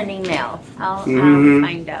send her an email. I'll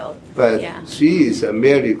find out. But she is a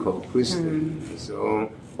miracle, Kristen. So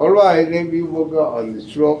All right, then we work on the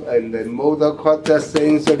stroke and the motor cortex,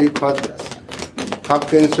 sensory cortex.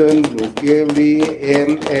 Parkinson, Lou Gehrig,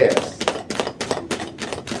 MS.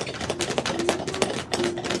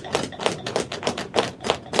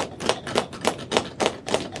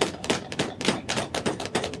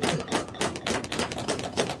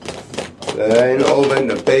 Then open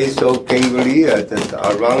the basal ganglia that's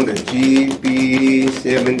around the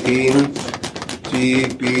GB17,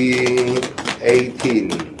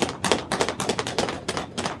 GB18.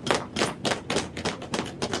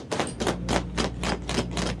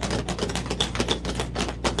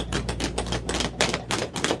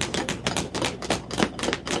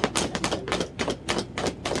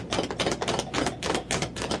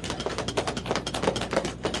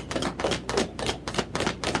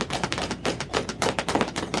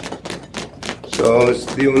 So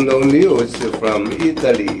still no news from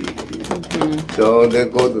Italy. So they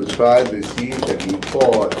go to try to see the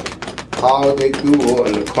report, how they do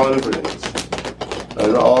on the conference,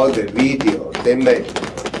 and all the video they make.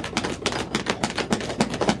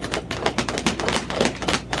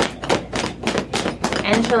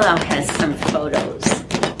 Angelo has some photos,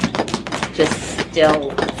 just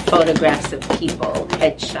still photographs of people,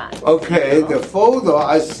 headshots. Okay, the photo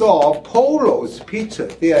I saw Polo's picture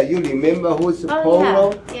there. You remember who's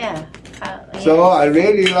Polo? Yeah. So I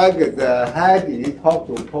really like it. Hattie talk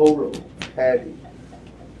to Polo. Hattie.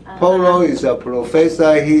 Polo is a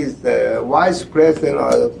professor. He's the vice president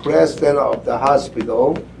or the president of the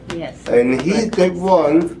hospital. Yes. And he's the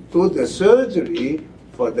one do the surgery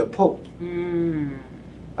for the Pope.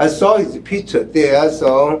 I saw his picture there,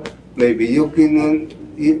 so maybe you can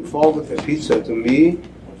forward the picture to me.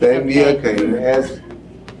 Then we can ask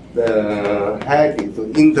the Hattie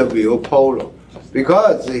to interview Polo.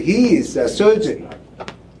 Because he is a surgeon.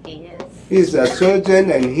 He is. He's a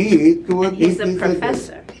surgeon and he's a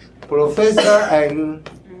professor. Professor and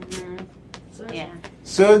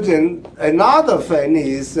surgeon. Another thing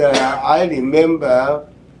is I remember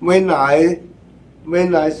when I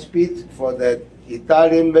speak for the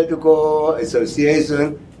Italian Medical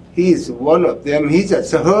Association, he is one of them. He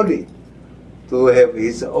just hurried to have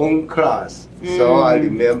his own class. So I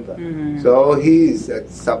remember. So he is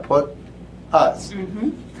support us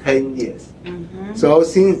 10 years. So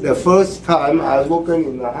since the first time I worked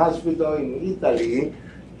in a hospital in Italy,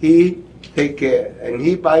 he take care and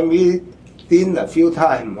he buy me dinner a few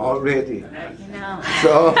times already.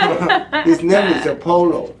 So his name is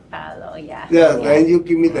Polo. Polo, yeah. Yeah, then you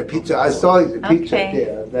give me the picture. I saw his picture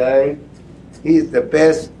there. Then he's the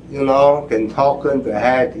best, can talk to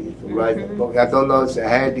Hattie to write the book. I don't know if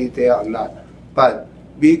Hattie there or not. But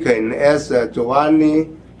we can ask Giovanni,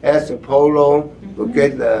 ask Polo to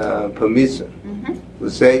get permission to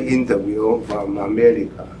say interview from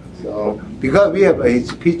America. So because we have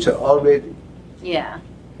his picture already. Yeah.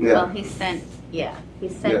 Well, he sent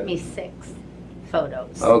me 6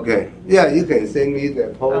 photos. Okay. Yeah, you can send me the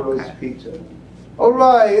Polo's picture. All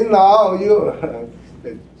right, now you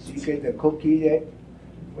get the cookie yet?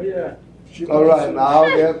 Oh yeah. All right, now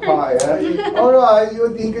they're quiet. All right,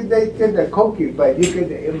 you think they get the cookie, but you get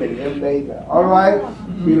the M&M later. All right,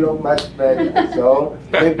 we look much better. So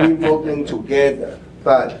maybe working together.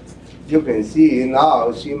 But you can see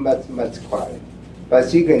now she much quiet. But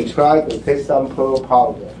she can try to take some pearl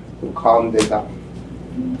powder to calm it down.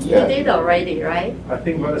 You did already, right? I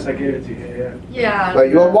think Melissa gave it to you, Yeah. But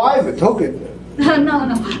your wife took it.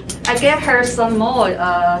 No. I get her some more.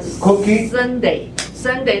 Cookie? Sunday,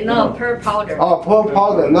 no, pearl powder. Oh, pearl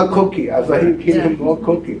powder, not cookie. I thought you give me more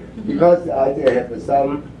cookie. Because I have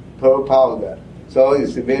some pearl powder. So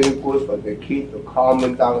it's very good for the kid to calm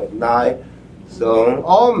them down at night. So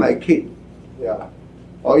all my kids,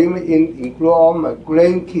 or even include all my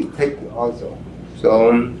grandkids take it also.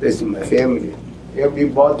 So this is my family.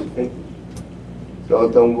 Everybody take it. So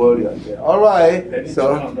don't worry on that. All right. They need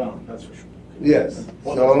So to calm down, that's for sure. yes.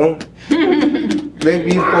 So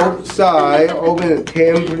maybe both sides open the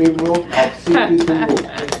temporary roof of 62 roof.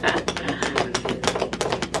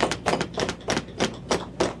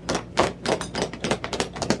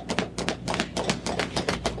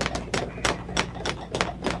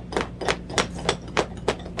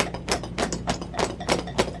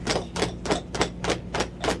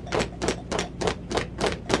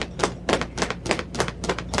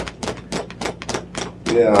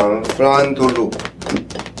 Yeah, front to loop.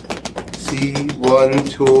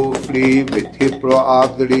 C1, 2, 3 vertebral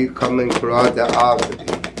artery coming across the artery.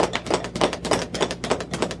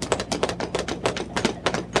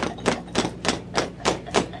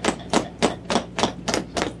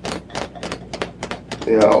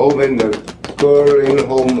 Yeah, open the growing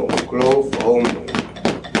hormone, growth hormone.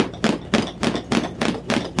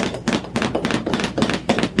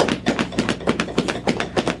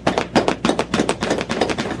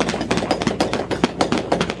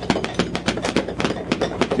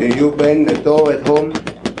 open the door at home?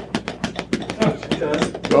 She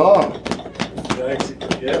does. No.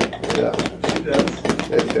 Yeah. Yeah. She does.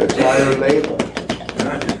 It's a child labor.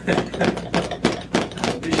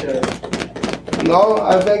 No,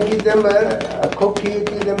 I think give them a cookie,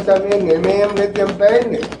 give them something, and let them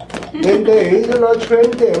bend it. When they eat, not train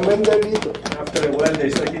them when they little. After a while, they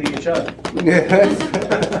start getting each other. Yes.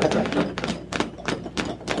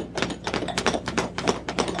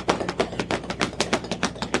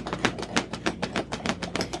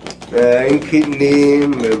 And kidney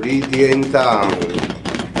meridian down.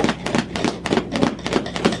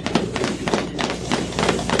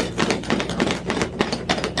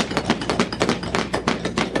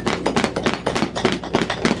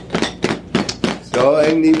 So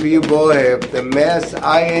any people have the mass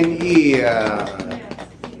eye and ear,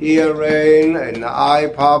 hearing and eye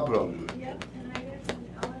problem.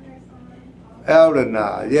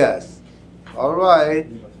 Eleanor, yes. All right.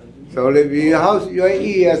 So how's your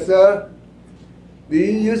ear, sir? Do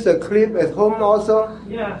you use a clip at home also?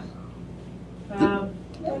 Yes. Same.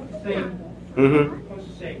 Mm-hmm.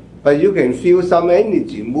 Same. But you can feel some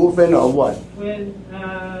energy moving or what? When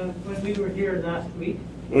we were here last week,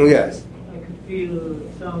 Yes. I could feel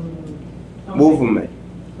something Movement.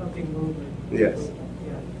 Something moving. Yes.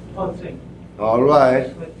 Yeah. Pulsing. All right.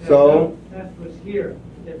 But So, that was here.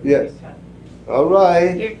 yes. All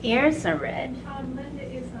right. Your ears are red. Linda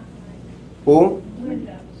is on. Who?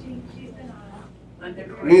 Linda. She's been on.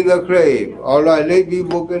 Linda Crave. All right. Let me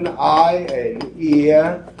look in eye and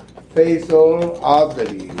ear, facial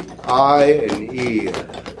artery, eye and ear.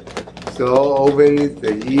 So open it,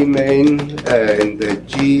 the E main and the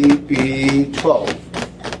GB12.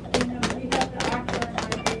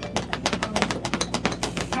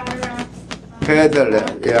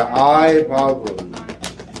 Cataract, yeah, eye problem.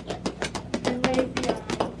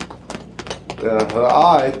 Her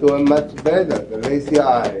eye doing much better, the lazy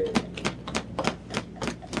eye.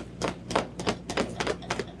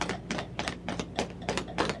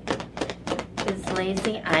 Is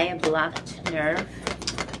lazy eye a blocked nerve?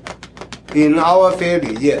 In our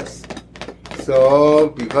family, yes. So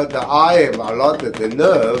because the eye have a lot of the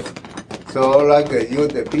nerve, so like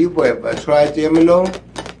the people have a trigeminal,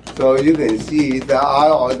 so you can see the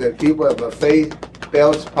eye or the people have a face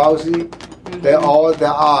Bell's palsy, they all the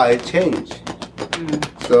eye change.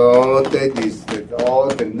 So that is all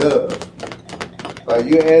the nerve. But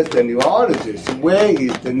you ask the neurologist, where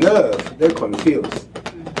is the nerve? They're confused.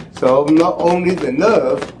 So not only the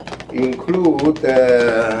nerve, include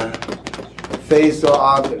the facial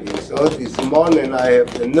artery. So this morning I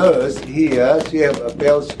have the nurse here, she have a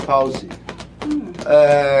Bell's palsy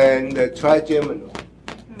and the trigeminal.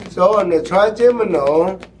 So on the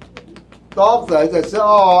trigeminal, doctor just said,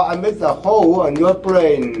 oh, I made a hole on your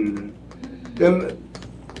brain. Then,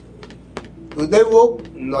 do they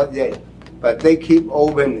work? Not yet, but they keep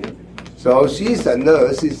opening. So she's a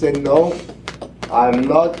nurse, she said, no, I'm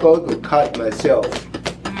not going to cut myself.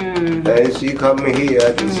 And she come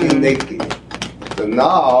here to see naked. So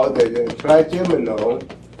now the trigeminal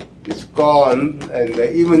is gone, and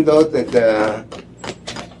even though the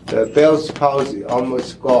Bell's palsy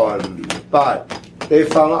almost gone, but they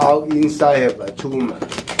found out inside have a tumor.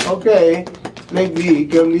 Okay, maybe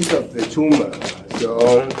get rid of the tumor.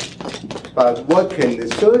 So, but what can the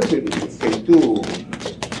surgery can do?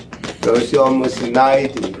 So she's almost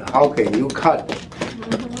 90. How can you cut?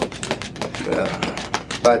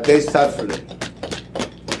 But they suffering.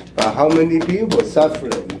 But how many people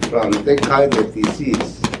suffering from that kind of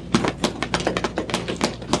disease?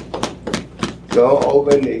 So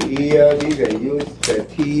open the ear, we can use the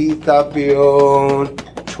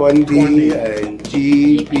TW20 and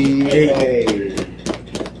GBA.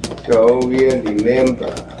 So we'll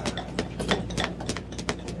remember.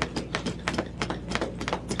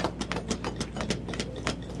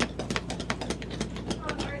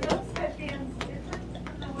 Are those headbands different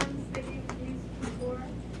from the ones that you've used before?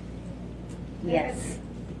 Yes.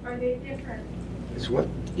 Are they different? It's what?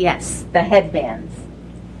 Yes, the headbands.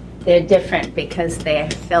 They're different because they're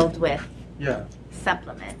filled with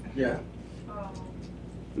supplement. Yeah.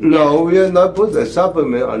 No, we are not put the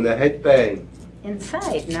supplement on the headband.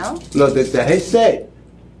 Inside, no? No, that's the headset.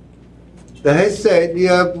 The headset, we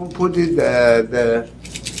are put it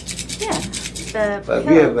but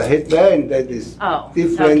we have a headband that is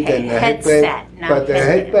different than the headband. But the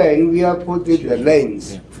headband, we are put it the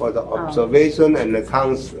lens for the observation and the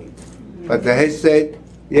counseling. But the headset,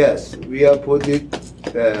 yes, we are put it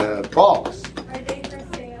the box. Are they for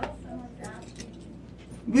sale? Someone's asking.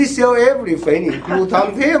 We sell everything, including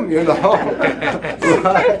Tom Tim, you know.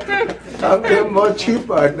 Tom Tim more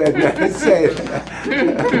cheaper than the headset.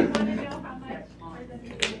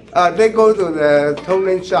 They go to the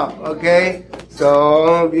toning shop, okay?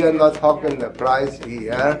 So we are not talking the price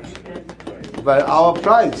here, but our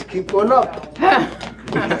price keep going up.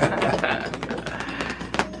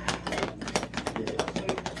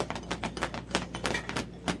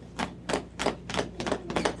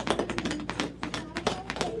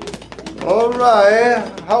 All right,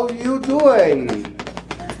 how you doing?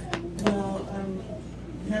 Well,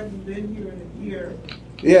 I haven't been here in a year.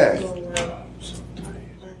 Yes. So,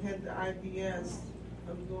 I had the IBS.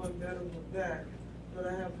 I'm doing better with that. But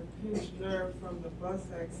I have a pinched nerve from the bus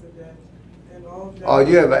accident and all that. Oh,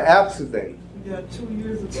 you have an accident? Yeah, 2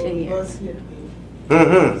 years ago, the bus hit me.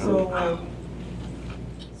 Mm-hmm.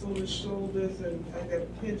 So the shoulders and I got a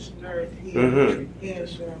pinched nerve here.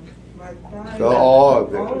 Mm-hmm. And my thigh. So all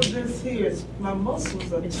of All it. of this here is, my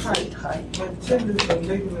muscles are tight. My tendons and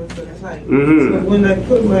ligaments are tight. Mm-hmm. So when I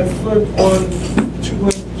put my foot on,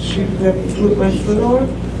 when she had me put my foot on,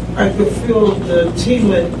 I could feel the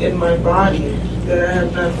tingling in my body that I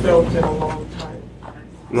have not felt in a long time.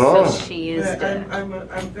 No. So she used it.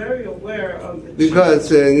 I'm very aware of the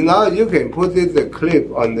Because now you can put the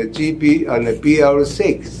clip on the on the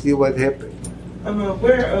BL6, see what happens. I'm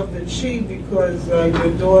aware of the chi because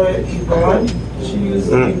your daughter Yvonne, she used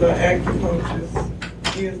to be my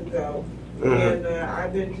acupuncturist years ago. And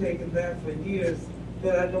I've been taking that for years,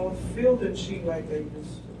 but I don't feel the chi like I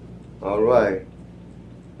used to. All right.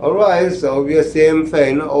 All right, so we are same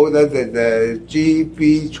thing, order the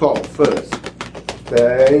GB12 first.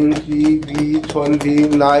 Then GB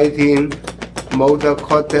 2019 motor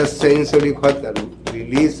cortex sensory cortex,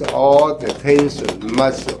 release all the tension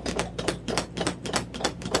muscle.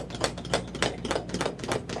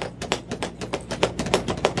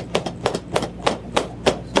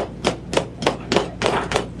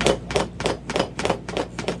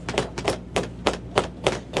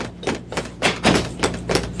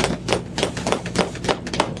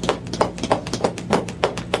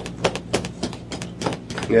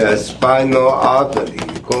 Yeah, spinal artery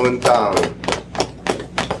going down.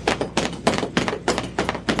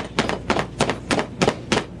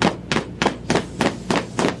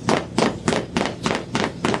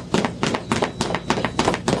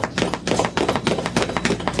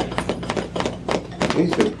 You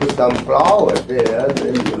should put some flower there,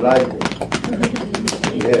 then you like it.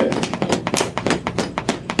 Yeah.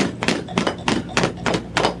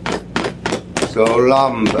 So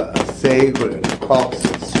lumbar, sacrum, coccyx.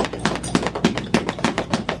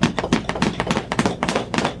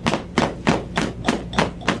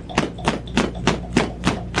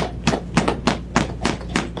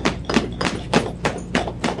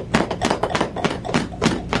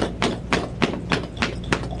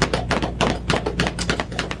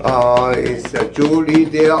 Is Julie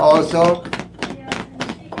there also? Yeah, and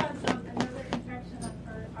she has another infection on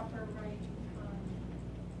her upper right.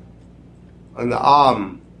 On the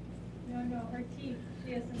arm. No, her teeth.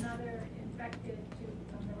 She has another infected tooth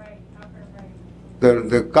on the right, upper right.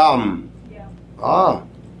 The gum. Yeah. Ah,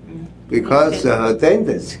 because her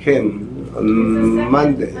dentist came on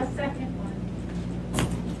Monday. A second one.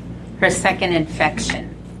 Her second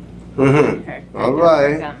infection. Mm-hmm. All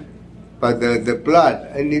right. But the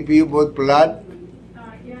blood, any people blood?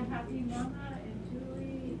 Yeah, Happy Mama and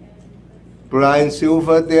Julie and Brian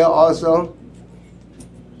Silver there also?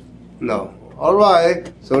 No. All right.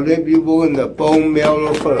 So let me go in the bone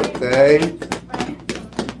marrow first, okay?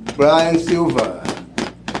 Brian Silver.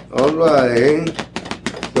 All right.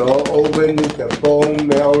 So open the bone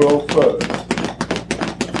marrow first.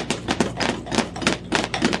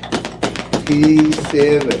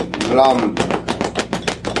 T7 lumbar.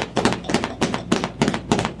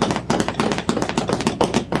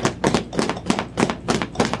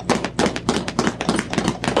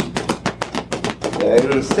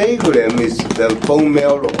 And sacrum is the bone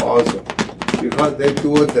marrow also, because they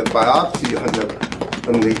do the biopsy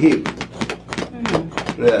on the hip.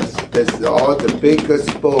 Yes, that's all the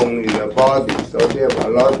biggest bone in the body, so they have a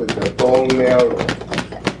lot of the bone marrow.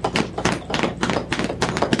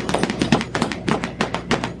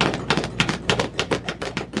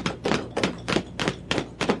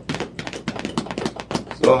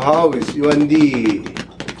 So how is your knee?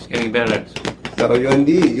 It's getting better. So your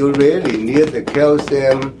knee, you really need the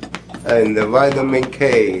calcium and the vitamin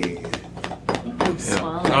K. Yeah.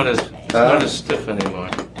 Not as stiff anymore.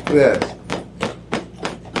 Yes.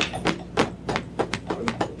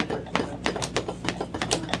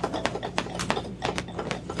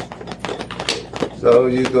 So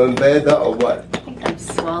you doing better or what? I think I'm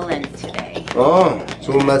swollen today. Oh,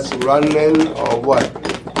 too much running or what?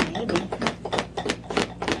 Maybe.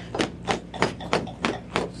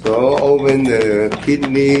 So So open the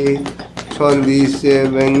kidney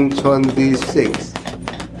 27, 26.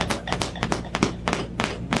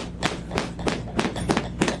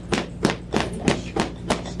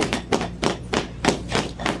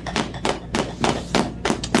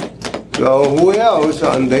 So who else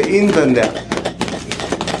on the internet?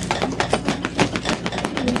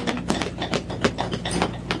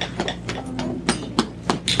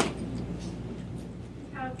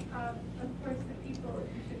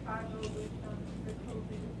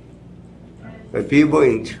 The people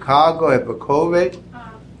in Chicago have a COVID. I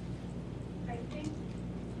think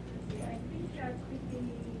that could be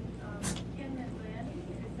Kim and Lanny.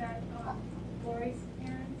 Is that Lori's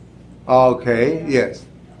parents? Okay, yes.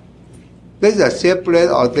 These are separate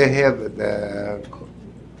or they have the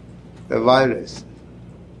virus?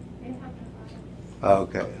 They have the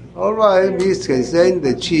virus. Okay. All right, we can send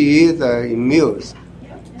the Qi, the immune.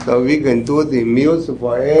 So we can do the immune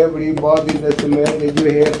for everybody, doesn't matter if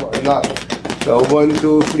you have or not. So 1,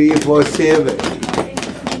 2, 3, 4, 7.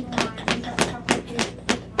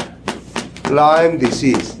 Lyme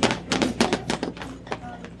disease.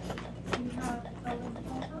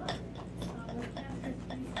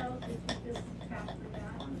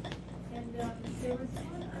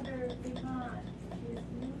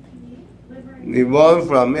 The one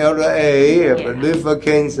from LA have liver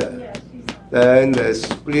cancer. Then the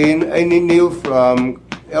spleen, any new from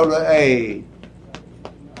LA.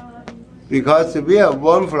 Because we have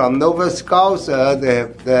one from Nova Scotia, they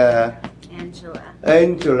have the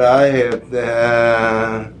Angela have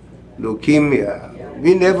the leukemia.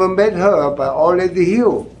 We never met her, but already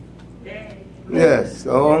healed. Yes,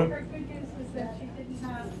 so.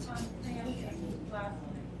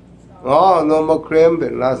 Oh, no more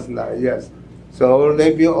cramping last night, yes. So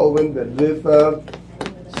let me open the liver,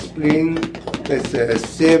 spleen. It's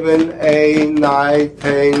 7, 8, 9,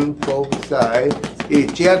 10, both sides.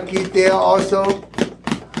 Is Jackie there also?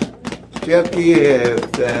 Jackie has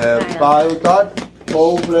the bile duct,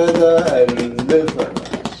 gallbladder, and liver.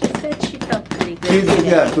 She said she felt pretty good.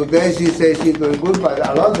 Yeah, today she said she's doing good, but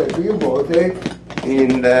a lot of people, they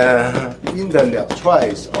in the internet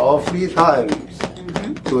twice or 3 times.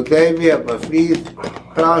 Today we have 3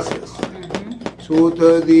 classes,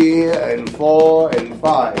 2:30 and 4 and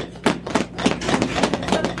 5.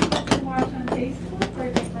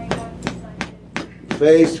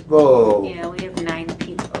 Facebook. Yeah, we have 9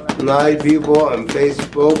 people. 9 people on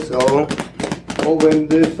Facebook, so open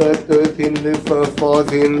liver, 13 liver,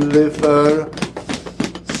 14 liver,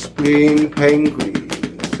 spleen,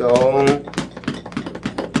 pancreas. So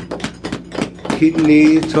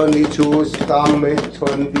kidney 22, stomach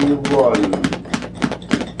 21.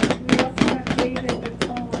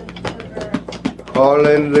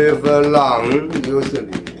 Colon, liver, lung, usually.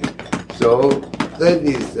 So that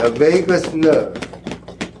is a vagus nerve.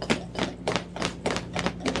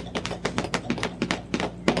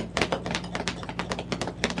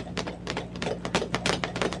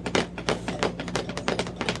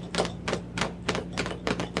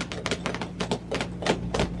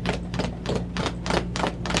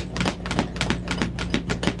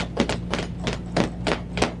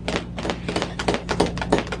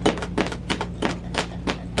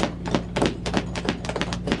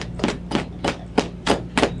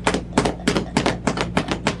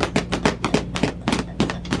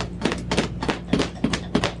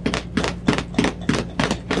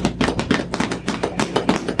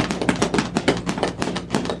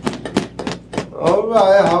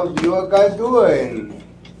 Alright, how's your guy doing?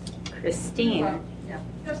 Christine. Yeah,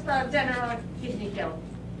 just general kidney health.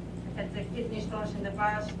 Had the kidney stones in the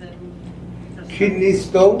past. Kidney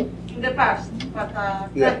stone? In the past, but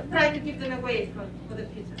Yeah. try to keep them away for the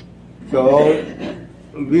future. So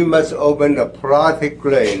we must open the parotid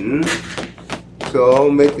gland. So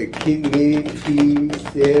make the kidney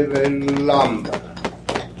T7 lumbar.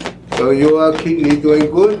 So your kidney doing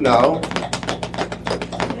good now?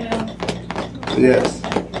 Yes.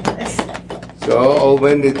 So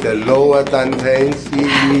open it the lower dantian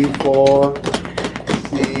CV4,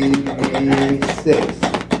 CV6.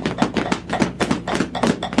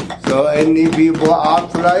 So any people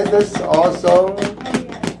arthritis also?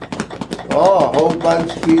 Oh, whole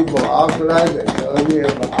bunch of people arthritis. So we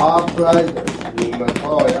have arthritis,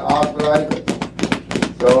 rheumatoid arthritis.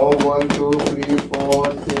 So 1, 2, 3, 4,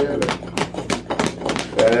 7.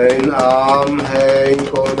 Then arm, hand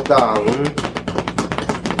go down.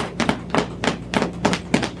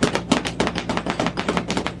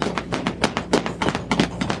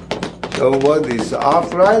 So what is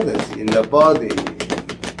arthritis in the body?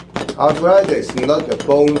 Arthritis is not the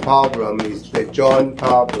bone problem, it's the joint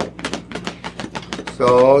problem.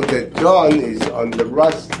 So the John is on the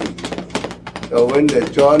rusty. So when the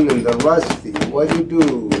John and the rusty, what do you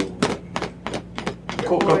do?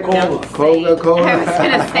 Coca-Cola. Coca-Cola. I was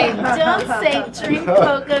gonna say, don't say drink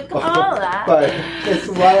Coca-Cola. But that's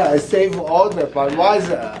why I save all the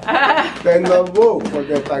Budweiser. Then the work for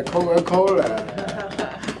the Coca-Cola.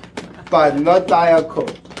 But not Diet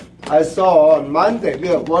Coke. I saw on Monday we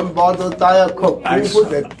have one bottle Diet Coke. Who put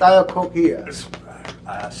the Diet Coke here?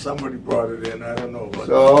 Somebody brought it in, I don't know. But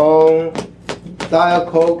So Diet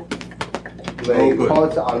Coke may good.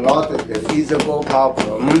 cause a lot of the physical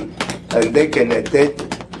problem, and they can addict.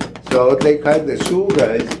 So they kind of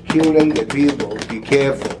sugar is killing the people. Be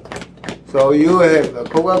careful. So you have a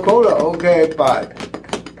Coca-Cola, okay, but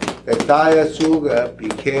the diet sugar, be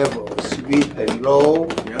careful. Sweet and low,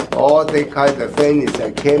 all the kind of thing is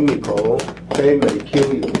a chemical. They may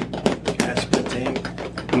kill you. aspartame.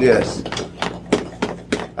 Yes.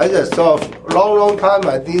 I just saw long time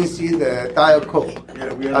I didn't see the Diet Coke.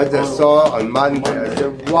 Yeah, we I just saw on Monday. I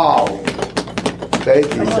said, wow, that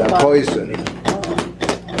is a poison.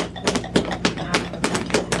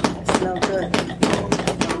 It's no good.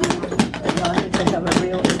 You need to have a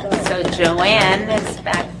real start. So Joanne is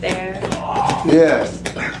back there. Yes.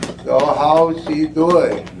 So how she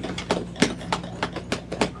doing?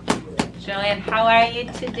 Joanne, how are you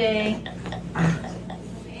today?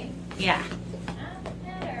 Yeah.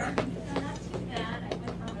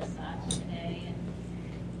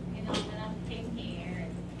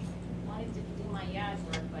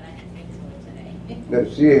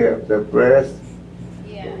 Does she have the breast?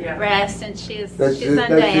 Yeah. Breast, and she's Does on you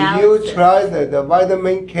dialysis. try the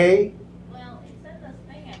vitamin K? Well, it's in this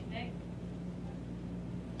thing, I think.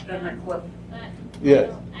 Doesn't clip. But Yes.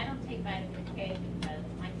 I don't take vitamin K because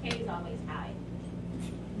my K is always high.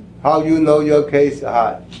 How you know your case is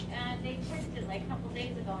high? They checked it like a couple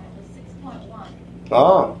days ago and it was 6.1.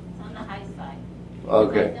 Oh, It's on the high side.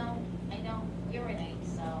 okay. I don't urinate,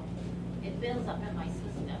 so it builds up in my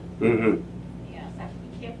system. Mm-hmm. Yeah, so I have to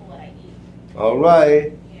be careful what I eat. All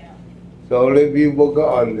right. Yeah. So let me work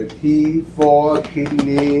on the T4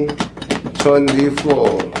 kidney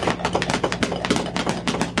 24.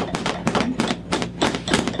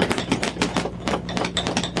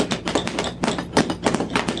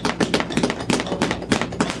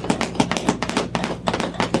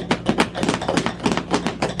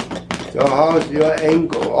 So how's your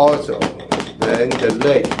ankle also? And the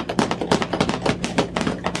leg?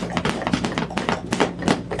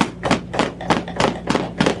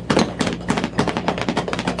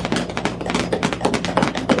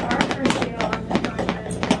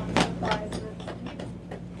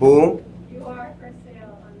 Who? You are for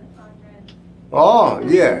sale on the Conrad. Oh,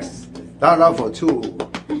 yes. That for two.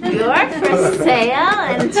 You're for sale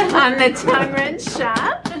and on the Tungren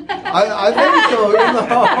shop. I think so, you know.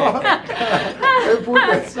 They put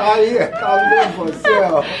the sign here, come here for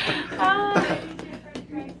sale.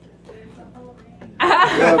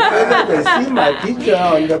 Yeah, better they see my picture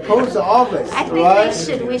on the post office, I think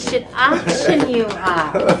right? we should auction you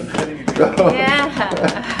off. Yeah.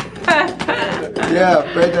 Yeah,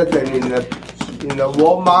 better than in the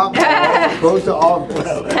Walmart post office.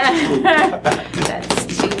 That's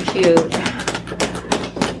too cute.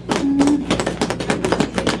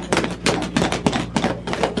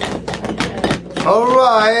 All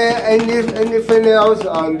right, anything else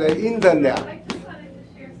on the internet? I just wanted to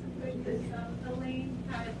share some good news. Elaine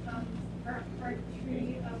had her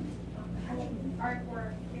tree of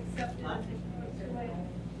artwork accepted to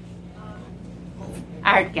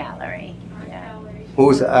Art gallery.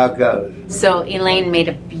 Who's Aga? So Elaine made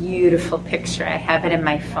a beautiful picture. I have it in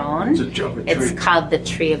my phone. It's a jumping It's tree. called the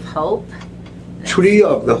Tree of Hope. Tree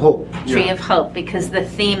of the Hope. Tree of Hope, because the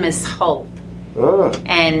theme is hope. Ah.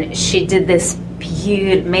 And she did this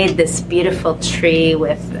made this beautiful tree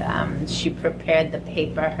with, she prepared the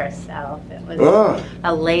paper herself. It was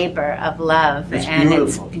a labor of love, It's and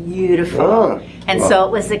beautiful. it's beautiful. Ah. And Wow. so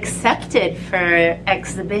it was accepted for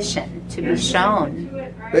exhibition to be shown.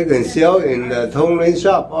 They can sell in the Tongren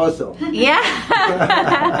shop also. Yeah.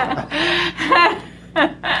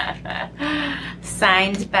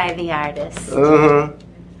 Signed by the artist. Uh-huh.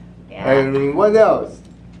 Yeah. And what else?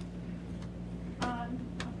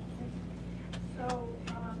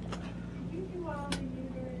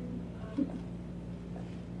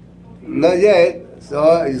 Not yet.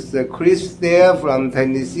 So it's Chris there from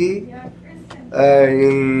Tennessee.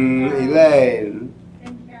 And Elaine.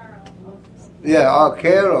 Yeah,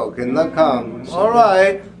 Carol cannot come. All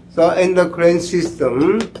right. So endocrine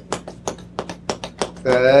system.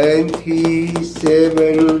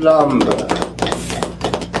 27 number.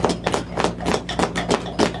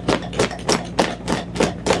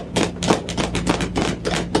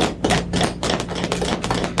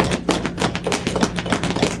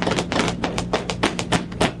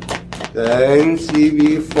 Then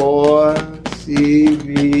CV4,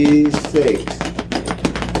 CV6.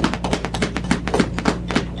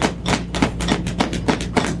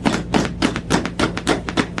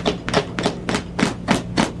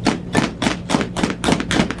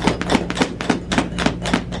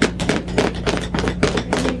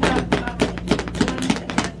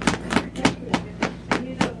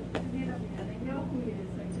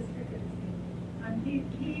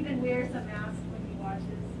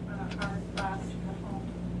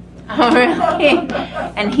 Oh, really?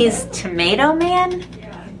 And he's Tomato Man?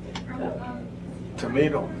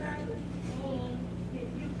 Tomato.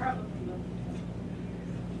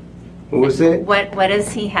 Who is it? What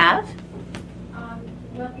does he have?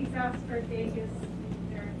 Well, he's asked for Vegas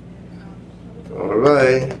All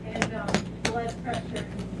right. and blood pressure.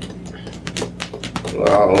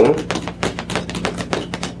 Wow.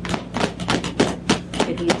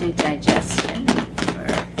 Did he do digestion?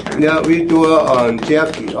 Yeah, we do it on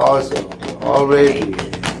Jackie also already.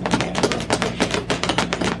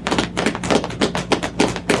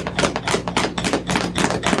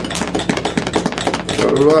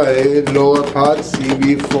 Alright, lower part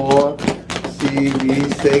CV4,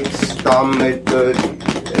 CV6, stomach 30,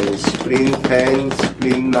 and spleen 10,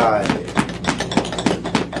 spleen 9.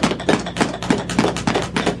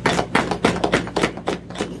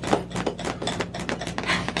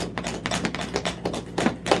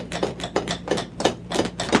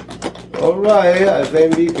 Alright, I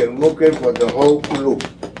think we can work it for the whole group.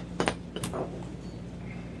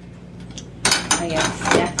 Oh,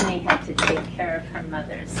 yes, Stephanie had to take care of her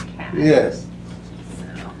mother's cat. Yes.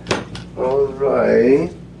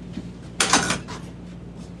 Alright.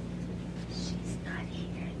 She's not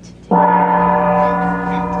here today.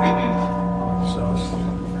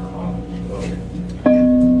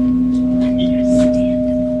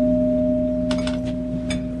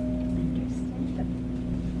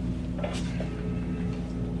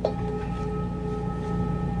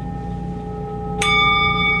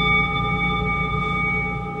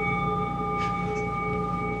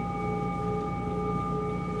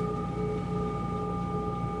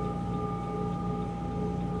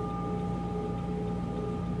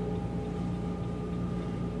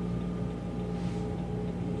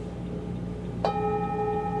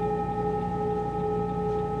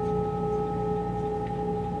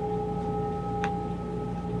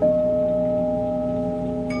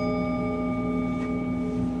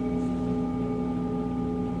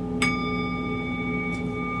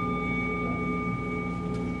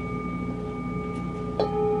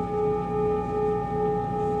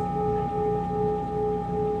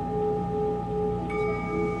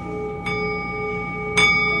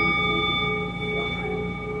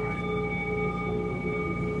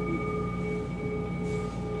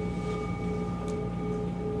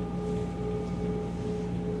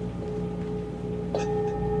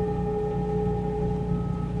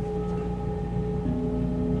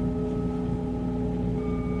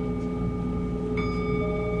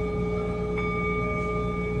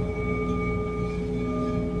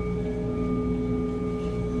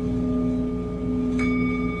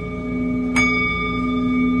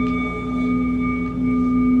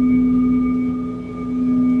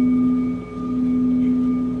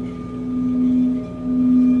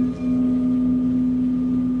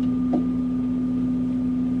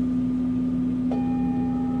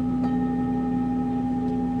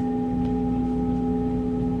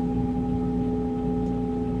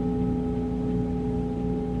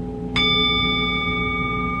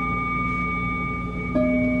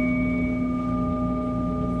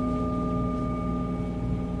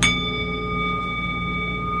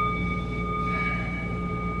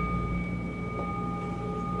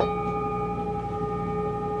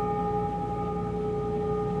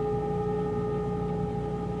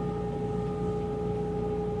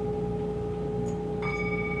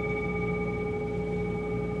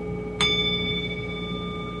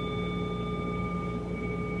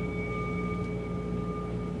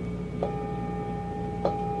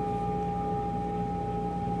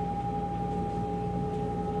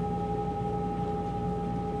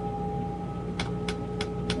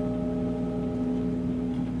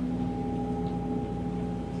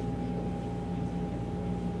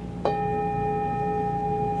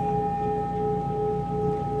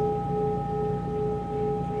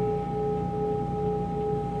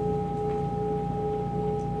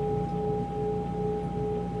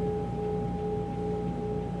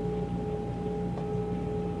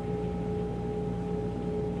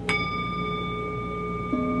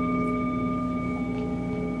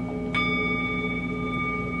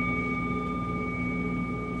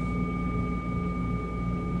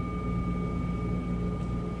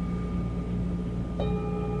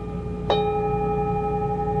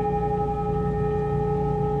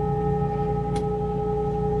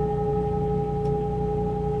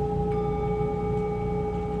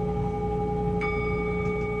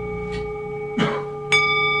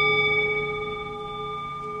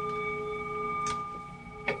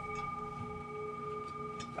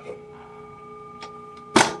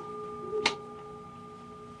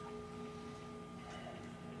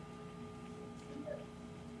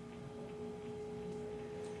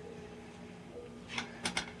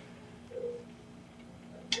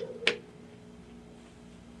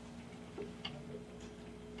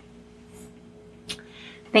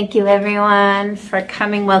 Thank you, everyone, for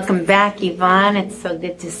coming. Welcome back, Yvonne. It's so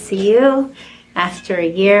good to see you. After a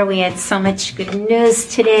year, we had so much good news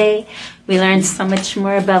today. We learned so much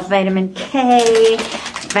more about vitamin K,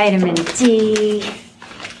 vitamin D,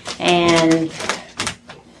 and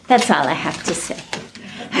that's all I have to say.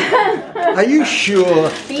 Are you sure?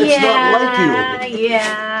 It's not like you.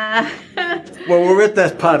 Yeah. Well, we're at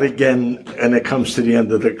that part again, and it comes to the end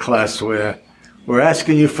of the class where we're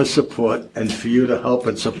asking you for support and for you to help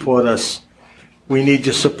and support us. We need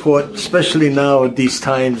your support, especially now at these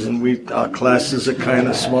times, and our classes are kind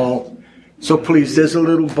of small. So please, there's a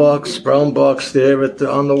little box, brown box there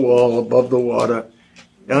on the wall above the water.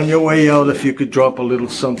 On your way out, if you could drop a little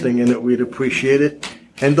something in it, we'd appreciate it.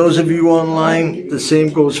 And those of you online, the same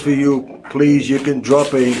goes for you. Please, you can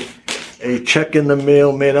drop a check in the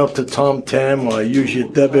mail made out to Tom Tam, or use your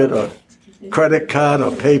debit or credit card or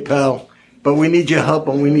PayPal. But we need your help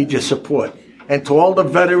and we need your support. And to all the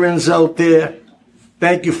veterans out there,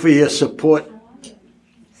 thank you for your support.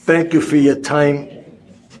 Thank you for your time.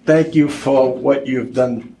 Thank you for what you've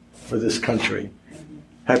done for this country.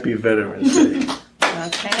 Happy Veterans Day.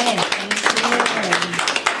 Okay, thank you.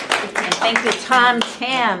 And thank you, Tom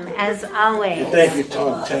Tam, as always. Thank you,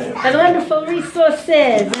 Tom Tam. For the wonderful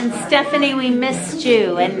resources. And Stephanie, we missed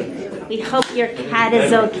you, and we hope your cat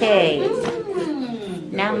is okay.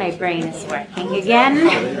 Now my brain is working again.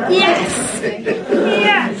 Yes!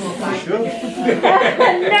 Yes!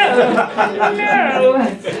 No!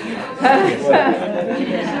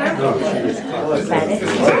 Is that it?